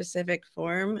into a specific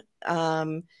form,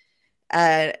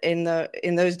 in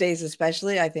those days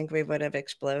especially, I think we would have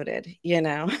exploded, you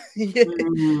know.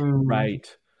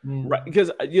 Right.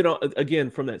 Because, you know, again,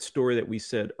 from that story that we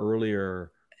said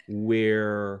earlier,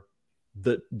 where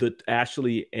the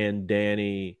Ashley and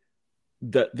Danny,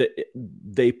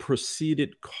 they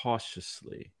proceeded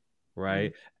cautiously,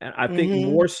 right? And I think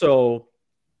more so,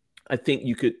 I think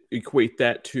you could equate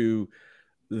that to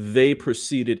they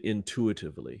proceeded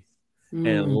intuitively.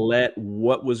 And let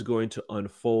what was going to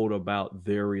unfold about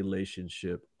their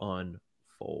relationship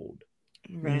unfold.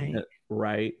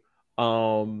 Right.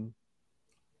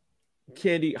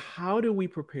 Candy, how do we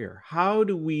prepare? How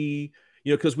do we,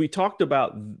 you know, because we talked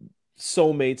about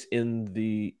soulmates in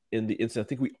the instance. I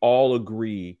think we all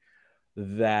agree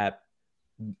that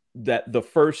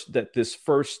this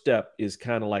first step is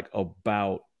kind of like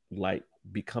about like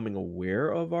becoming aware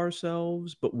of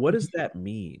ourselves. But what does that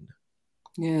mean?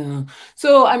 Yeah.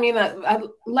 So, I mean, I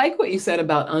like what you said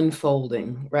about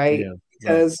unfolding, right? Yeah.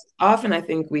 Because often I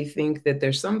think we think that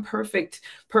there's some perfect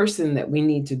person that we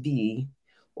need to be,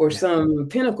 or some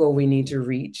pinnacle we need to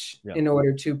reach in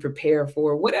order to prepare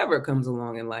for whatever comes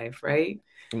along in life, right?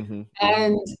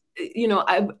 And, you know,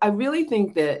 I really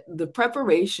think that the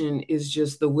preparation is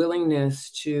just the willingness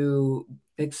to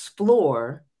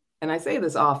explore. And I say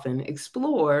this often,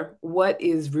 explore what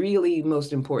is really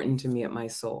most important to me at my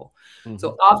soul.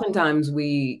 So oftentimes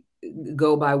we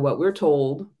go by what we're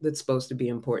told that's supposed to be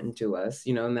important to us,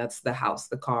 you know, and that's the house,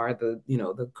 the car, the, you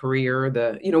know, the career,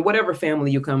 the, you know, whatever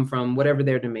family you come from, whatever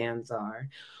their demands are.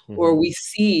 Or we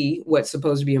see what's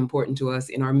supposed to be important to us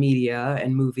in our media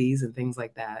and movies and things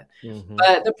like that.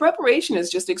 But the preparation is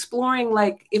just exploring,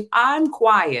 like, if I'm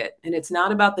quiet and it's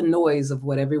not about the noise of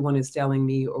what everyone is telling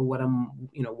me or what I'm,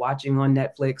 you know, watching on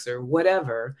Netflix or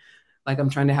whatever, like I'm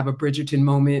trying to have a Bridgerton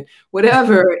moment,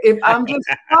 whatever, if I'm just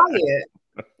quiet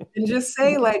and just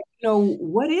say like, you know,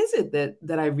 what is it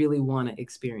that I really want to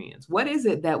experience? What is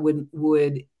it that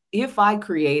would, if I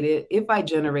create it, if I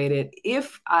generate it,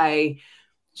 if I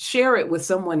share it with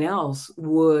someone else,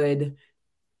 would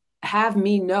have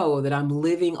me know that I'm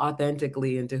living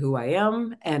authentically into who I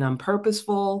am, and I'm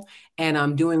purposeful, and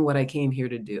I'm doing what I came here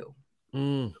to do.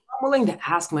 I'm willing to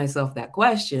ask myself that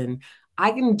question.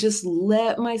 I can just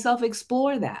let myself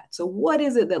explore that. So what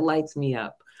is it that lights me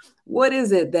up? What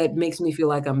is it that makes me feel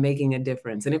like I'm making a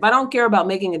difference? And if I don't care about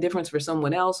making a difference for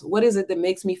someone else, what is it that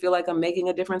makes me feel like I'm making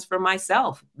a difference for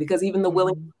myself? Because even the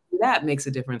willingness to do that makes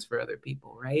a difference for other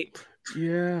people, right?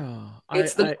 Yeah.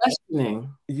 It's the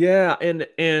questioning. Yeah.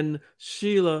 And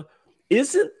Sheila,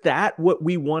 isn't that what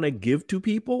we want to give to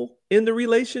people in the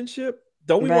relationship?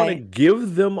 Don't we want to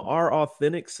give them our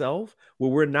authentic self,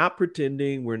 where we're not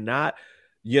pretending, we're not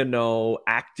you know,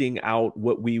 acting out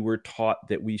what we were taught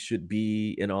that we should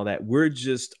be and all that. We're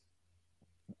just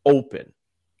open,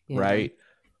 right?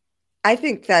 I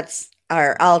think that's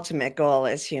our ultimate goal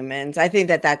as humans. I think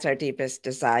that that's our deepest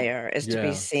desire, is to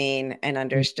be seen and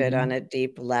understood on a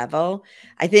deep level.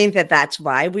 I think that that's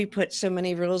why we put so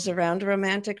many rules around a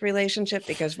romantic relationship,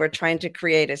 because we're trying to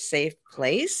create a safe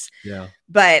place. Yeah.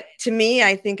 But to me,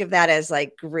 I think of that as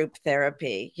like group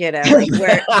therapy, you know, like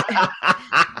where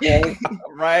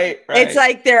right. It's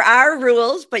like there are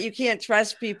rules, but you can't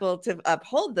trust people to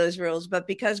uphold those rules. But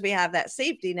because we have that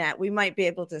safety net, we might be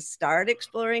able to start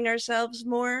exploring ourselves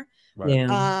more. Right.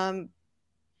 Yeah.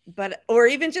 But or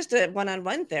even just a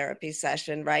one-on-one therapy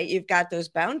session, right? You've got those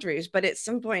boundaries, but at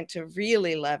some point, to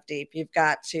really love deep, you've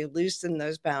got to loosen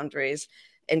those boundaries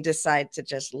and decide to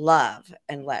just love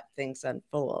and let things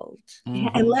unfold.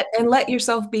 And let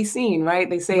yourself be seen, right?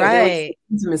 They say right.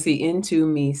 Intimacy into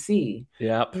me see.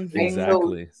 Yep, Mhm.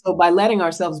 exactly. So by letting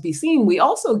ourselves be seen, we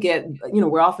also get, you know,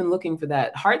 we're often looking for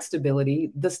that heart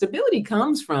stability. The stability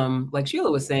comes from, like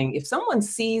Sheila was saying, if someone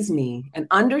sees me and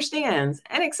understands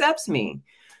and accepts me,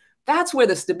 that's where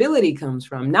the stability comes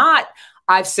from. Not,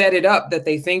 I've set it up that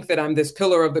they think that I'm this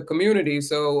pillar of the community.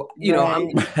 So, you know, I'm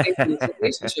in this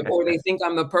relationship, or they think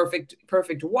I'm the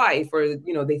perfect wife, or,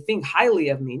 you know, they think highly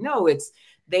of me. No, it's,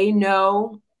 they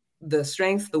know the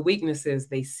strengths, the weaknesses,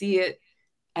 they see it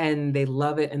and they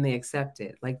love it and they accept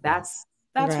it. Like that's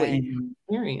what you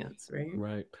experience, right?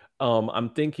 Right. I'm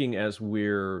thinking, as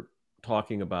we're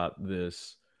talking about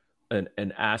this,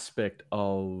 an aspect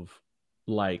of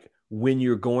like, when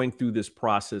you're going through this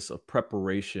process of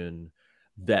preparation,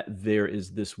 that there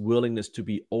is this willingness to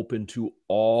be open to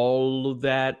all of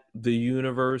that the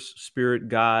universe, spirit,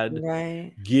 God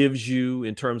gives you,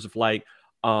 in terms of like,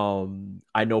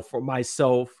 I know for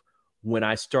myself, when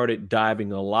I started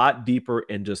diving a lot deeper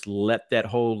and just let that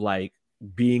whole like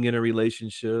being in a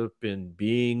relationship and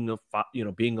being a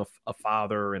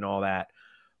father and all that,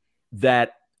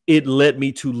 that it led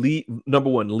me to leave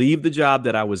the job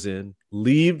that I was in,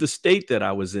 leave the state that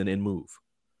I was in, and move.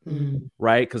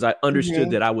 Right. Because I understood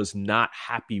that I was not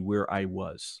happy where I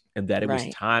was, and that it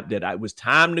was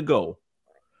time to go.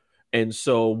 And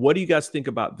so what do you guys think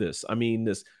about this? I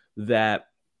mean, that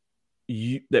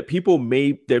people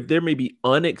there may be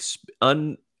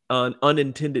unintended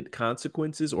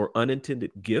consequences or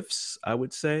unintended gifts, I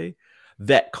would say,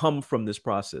 that come from this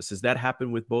process. Has that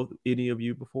happened with any of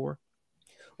you before?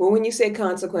 Well, when you say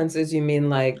consequences, you mean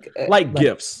like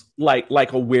gifts, like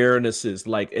awarenesses,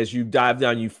 like as you dive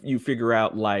down, you figure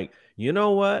out, like, you know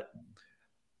what?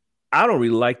 I don't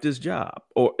really like this job,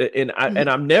 and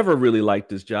I've never really liked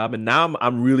this job, and now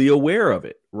I'm really aware of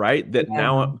it, right? That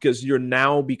now, because you're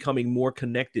now becoming more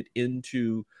connected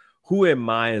into who am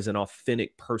I as an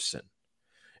authentic person,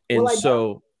 and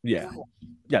no,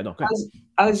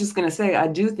 I was just gonna say, I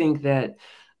do think that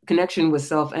connection with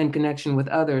self and connection with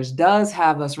others does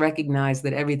have us recognize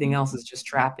that everything else is just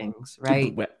trappings,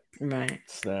 right? Right.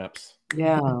 Snaps.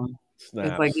 Yeah.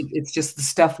 It's like, it's just the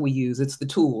stuff we use. It's the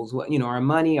tools, you know, our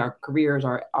money, our careers,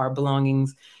 our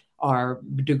belongings, our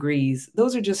degrees.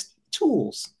 Those are just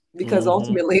tools, because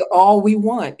ultimately all we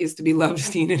want is to be loved,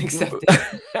 seen, and accepted.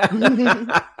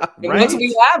 And once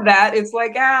we have that, it's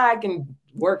like, I can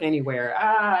work anywhere.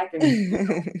 I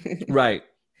can right.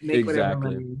 make whatever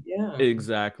money. Yeah.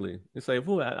 Exactly. It's like,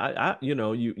 well, I you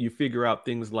know, you figure out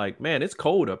things like, man, it's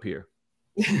cold up here.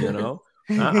 You know,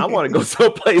 I want to go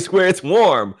someplace where it's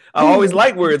warm. I always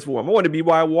like where it's warm. I want to be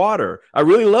by water. I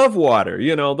really love water.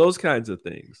 You know, those kinds of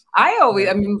things. I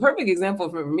mean, perfect example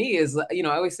for me is, you know,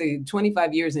 I always say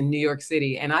 25 years in New York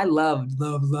City, and I loved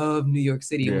New York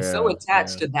City. I was so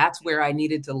attached to that's where I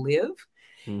needed to live.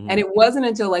 And it wasn't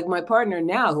until like my partner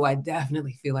now, who I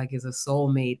definitely feel like is a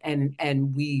soulmate,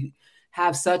 and we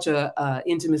have such a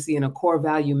intimacy and a core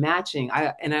value matching.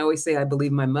 I always say I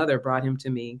believe my mother brought him to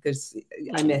me, because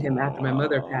I met him after my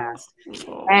mother passed.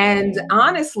 And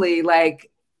honestly,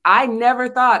 like, I never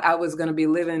thought I was going to be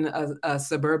living a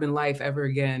suburban life ever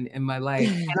again in my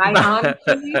life. And I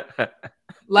honestly,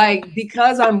 like,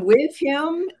 because I'm with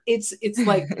him, it's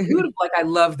like beautiful. Like, I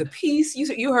love the peace.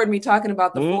 You heard me talking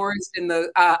about the forest and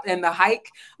the hike.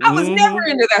 I was never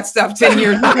into that stuff 10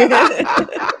 years ago.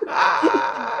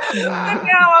 And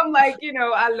now I'm like, you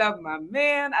know, I love my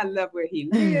man. I love where he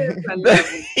lives. I love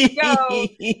where he goes.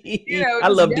 You know, I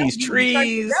love these trees.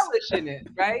 You relish in it,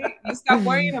 right? You stop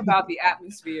worrying about the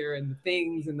atmosphere and the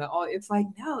things and all. It's like,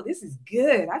 no, this is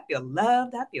good. I feel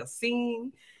loved. I feel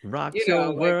seen. Rock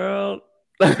your world.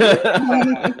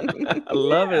 I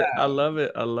love it. I love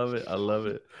it. I love it. I love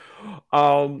it.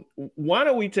 Why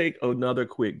don't we take another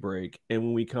quick break, and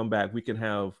when we come back, we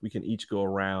can each go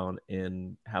around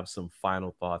and have some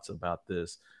final thoughts about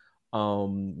this.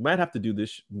 Might have to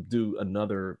do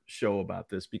another show about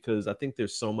this, because I think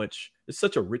there's so much. It's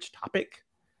such a rich topic,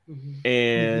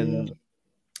 and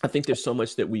I think there's so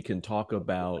much that we can talk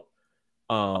about.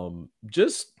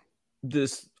 Just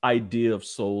this idea of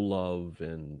soul love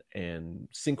and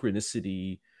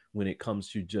synchronicity when it comes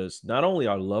to just not only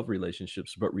our love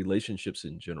relationships, but relationships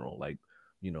in general. Like,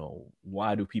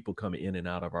 why do people come in and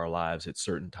out of our lives at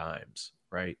certain times,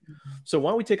 right? So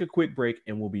why don't we take a quick break,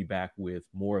 and we'll be back with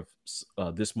more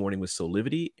of This Morning with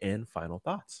Soulivity and final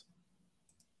thoughts.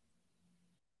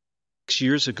 6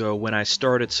 years ago, when I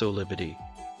started Soulivity,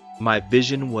 my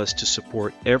vision was to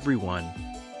support everyone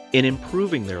in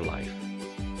improving their life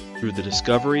through the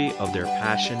discovery of their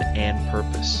passion and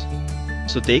purpose,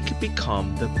 so they could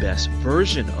become the best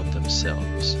version of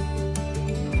themselves,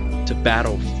 to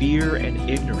battle fear and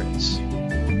ignorance,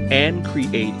 and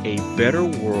create a better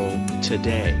world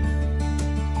today.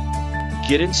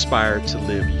 Get inspired to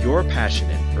live your passion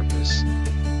and purpose.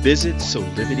 Visit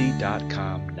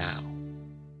soulivity.com now.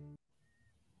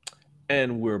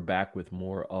 And we're back with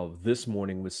more of This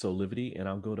Morning with Soulivity, and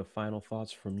I'll go to final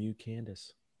thoughts from you,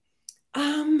 Candice.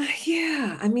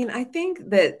 Yeah, I mean, I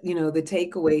think that, the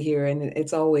takeaway here, and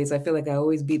it's always, I feel like I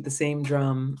always beat the same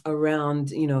drum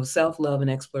around, self-love and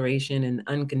exploration and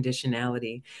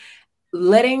unconditionality,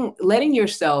 letting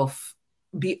yourself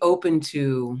be open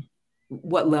to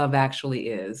what love actually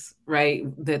is, right?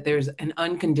 That there's an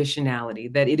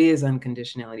unconditionality, that it is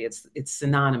unconditionality. It's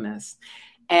synonymous,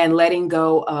 and letting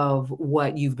go of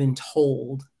what you've been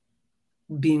told,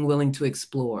 being willing to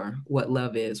explore what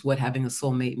love is, what having a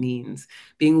soulmate means,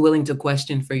 being willing to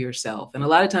question for yourself. And a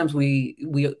lot of times we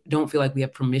don't feel like we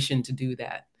have permission to do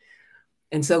that.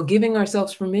 And so giving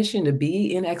ourselves permission to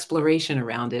be in exploration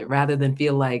around it, rather than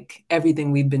feel like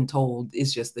everything we've been told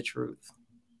is just the truth.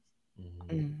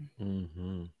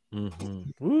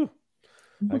 Woo.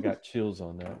 I got chills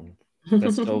on that one.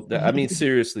 That's so, I mean,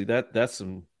 seriously, that's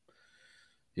some,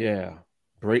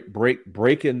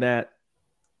 breaking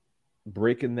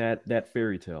that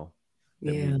fairy tale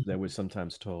that we're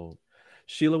sometimes told.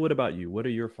 Sheila, what about you? What are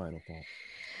your final thoughts?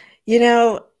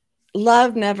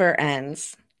 Love never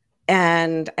ends.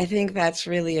 And I think that's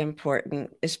really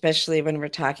important, especially when we're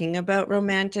talking about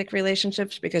romantic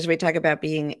relationships, because we talk about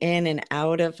being in and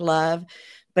out of love.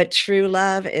 But true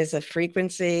love is a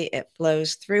frequency. It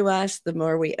flows through us. The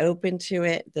more we open to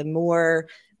it, the more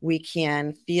we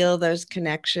can feel those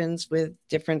connections with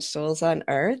different souls on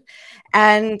earth.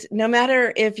 And no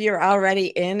matter if you're already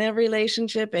in a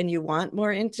relationship and you want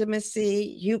more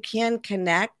intimacy, you can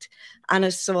connect on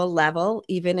a soul level,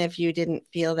 even if you didn't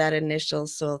feel that initial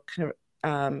soul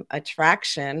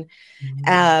attraction.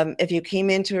 If you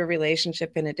came into a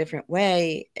relationship in a different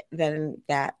way than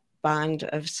that bond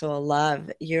of soul love,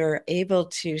 you're able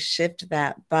to shift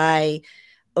that by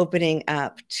opening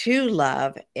up to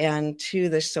love and to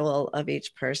the soul of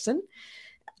each person.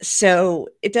 So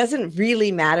it doesn't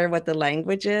really matter what the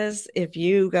language is. If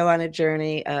you go on a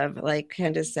journey of, like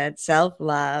Candice said,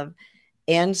 self-love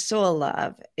and soul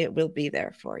love, it will be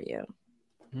there for you.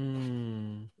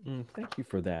 Thank you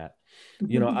for that.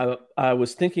 I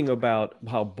was thinking about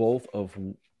how both of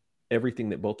everything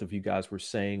that both of you guys were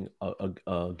saying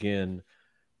again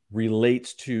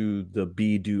relates to the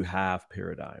be, do, have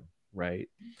paradigm, right?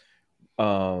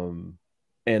 And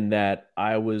that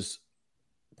I was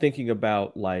thinking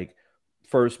about, like,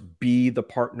 first, be the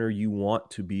partner you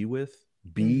want to be with,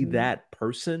 be that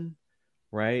person,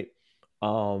 right?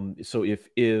 So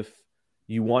if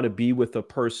you want to be with a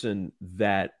person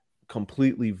that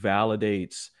completely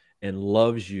validates and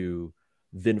loves you,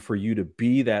 then for you to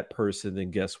be that person,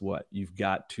 then guess what? You've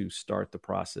got to start the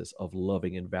process of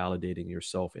loving and validating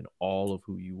yourself in all of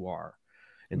who you are.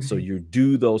 And so you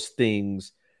do those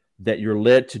things that you're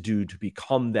led to do to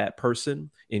become that person,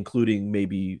 including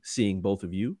maybe seeing both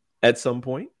of you at some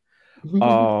point.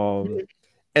 And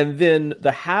then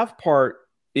the have part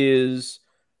is,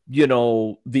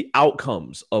 the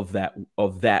outcomes of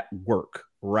that work,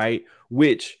 right?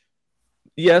 Which,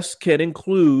 yes, can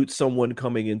include someone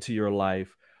coming into your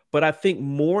life. But I think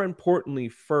more importantly,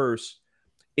 first,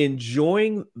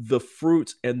 enjoying the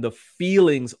fruits and the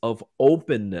feelings of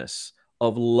openness,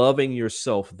 of loving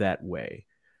yourself that way.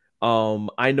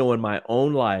 I know in my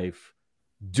own life,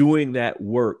 doing that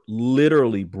work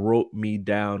literally broke me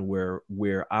down where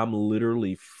I'm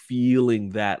literally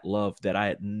feeling that love that I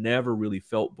had never really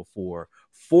felt before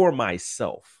for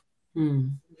myself.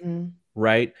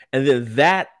 Right. And then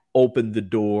that opened the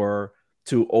door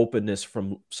to openness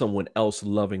from someone else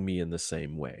loving me in the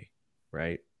same way,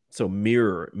 right? So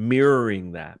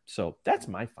mirroring that. So that's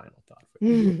my final thought for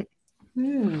you.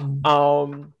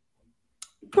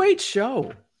 Great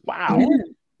show. Wow. Yeah.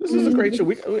 This is a great show.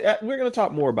 We're going to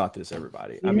talk more about this,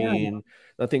 everybody. Yeah. I mean,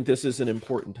 I think this is an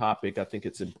important topic. I think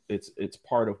it's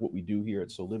part of what we do here at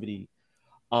Soulivity.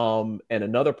 And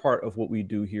another part of what we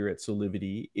do here at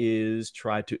Soulivity is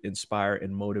try to inspire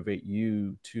and motivate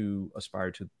you to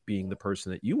aspire to being the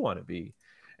person that you want to be.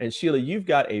 And Sheila, you've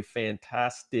got a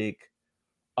fantastic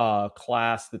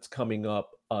class that's coming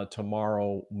up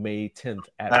tomorrow, May 10th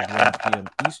at 1 p.m.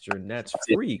 Eastern. That's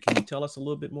free. Can you tell us a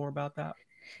little bit more about that?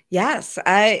 Yes,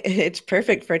 it's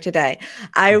perfect for today.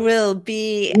 I will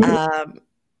be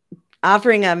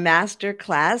offering a master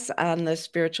class on the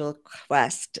Spiritual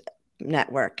Quest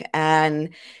Network, and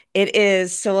it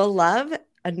is Soul Love,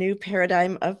 a new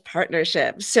paradigm of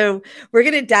partnership. So we're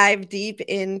going to dive deep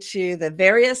into the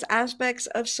various aspects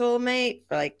of soulmate,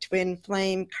 like twin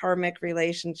flame, karmic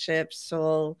relationships,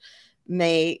 soul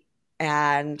mate,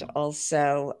 and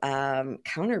also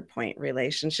counterpoint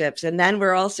relationships. And then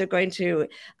we're also going to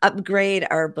upgrade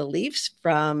our beliefs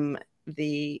from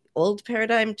the old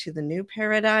paradigm to the new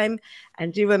paradigm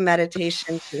and do a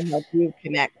meditation to help you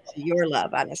connect to your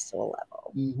love on a soul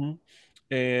level. Mm-hmm.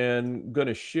 And going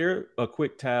to share a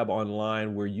quick tab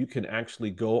online where you can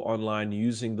actually go online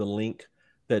using the link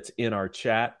that's in our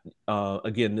chat.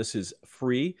 Again, this is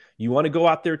free. You want to go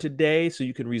out there today so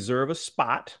you can reserve a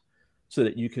spot so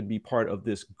that you can be part of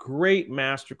this great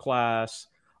masterclass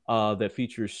that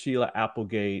features Sheila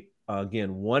Applegate.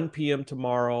 Again, 1 p.m.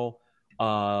 tomorrow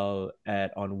on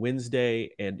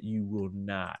Wednesday, and you will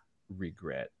not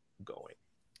regret going.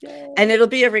 Yay. And it'll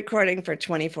be a recording for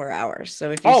 24 hours.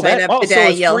 So if you sign up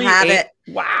today, you'll have it.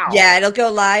 Wow. Yeah, it'll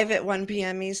go live at 1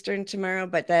 p.m. Eastern tomorrow.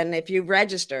 But then if you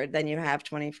registered, then you have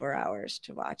 24 hours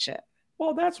to watch it.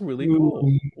 Well, that's really cool.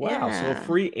 Wow. Yeah. So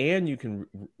free, and you can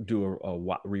do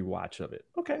a rewatch of it.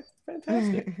 Okay.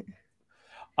 Fantastic.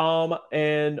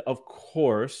 And of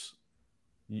course,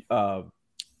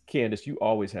 Candice, you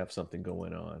always have something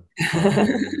going on. So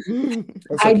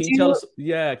can you tell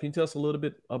us a little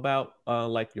bit about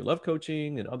like your love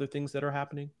coaching and other things that are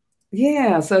happening?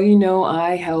 Yeah. So,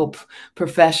 I help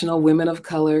professional women of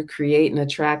color create and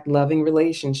attract loving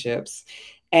relationships.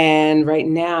 And right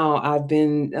now I've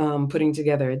been putting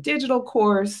together a digital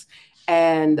course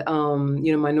and,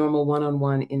 my normal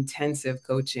one-on-one intensive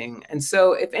coaching. And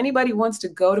so if anybody wants to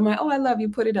go to I love you,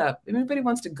 put it up. If anybody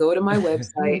wants to go to my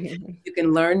website, you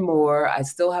can learn more. I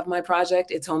still have my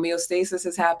project. It's Homeostasis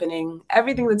is happening.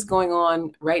 Everything that's going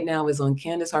on right now is on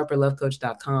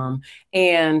CandiceHarperLoveCoach.com.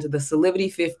 And the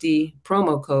Soulivity 50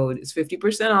 promo code is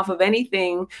 50% off of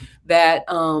anything that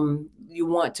you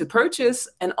want to purchase.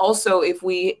 And also if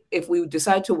we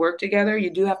decide to work together, you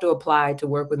do have to apply to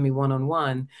work with me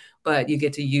one-on-one. But you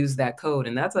get to use that code,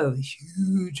 and that's a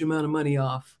huge amount of money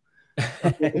off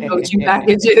coaching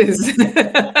packages.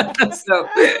 so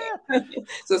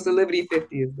Soulivity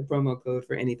 50 is the promo code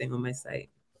for anything on my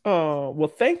site. Oh, well,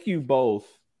 thank you both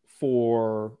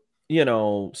for,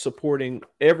 supporting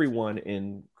everyone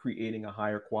in creating a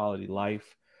higher quality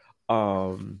life.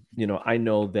 I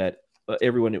know that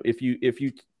everyone, if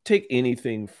you take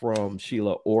anything from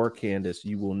Sheila or Candice,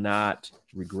 you will not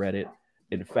regret it.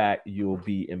 In fact, you'll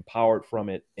be empowered from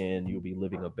it, and you'll be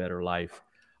living a better life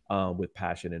with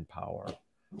passion and power.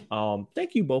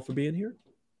 Thank you both for being here.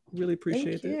 Really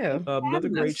appreciate it. Another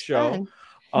great show.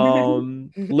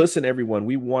 Listen, everyone,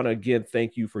 we want to again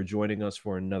thank you for joining us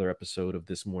for another episode of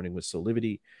This Morning with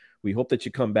Soulivity. We hope that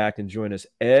you come back and join us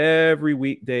every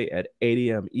weekday at 8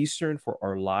 a.m. Eastern for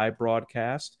our live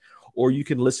broadcast, or you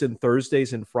can listen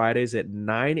Thursdays and Fridays at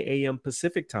 9 a.m.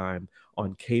 Pacific time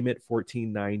on KMET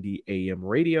 1490 AM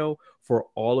radio for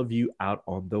all of you out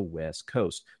on the West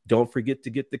Coast. Don't forget to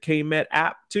get the KMET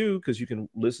app too, because you can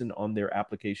listen on their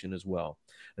application as well.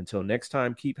 Until next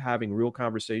time, keep having real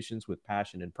conversations with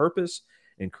passion and purpose,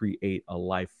 and create a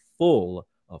life full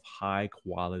of high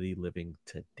quality living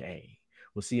today.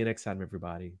 We'll see you next time,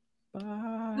 everybody.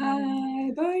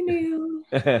 Bye. Bye, Neil.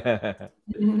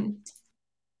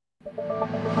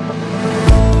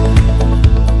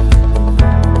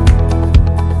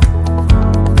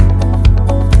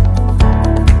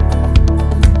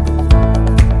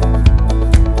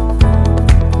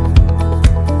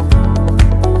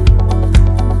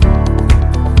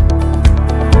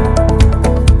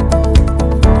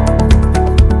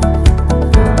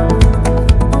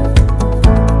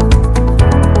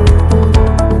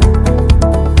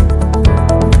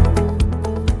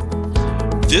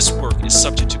 This work is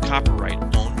subject to copyright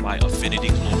owned by Affinity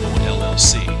Global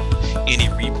LLC. Any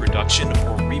reproduction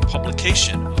or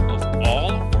republication of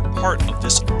all or part of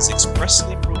this is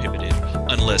expressly prohibited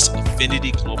unless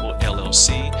Affinity Global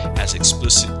LLC has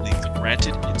explicitly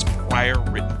granted its prior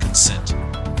written consent.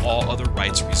 All other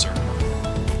rights reserved.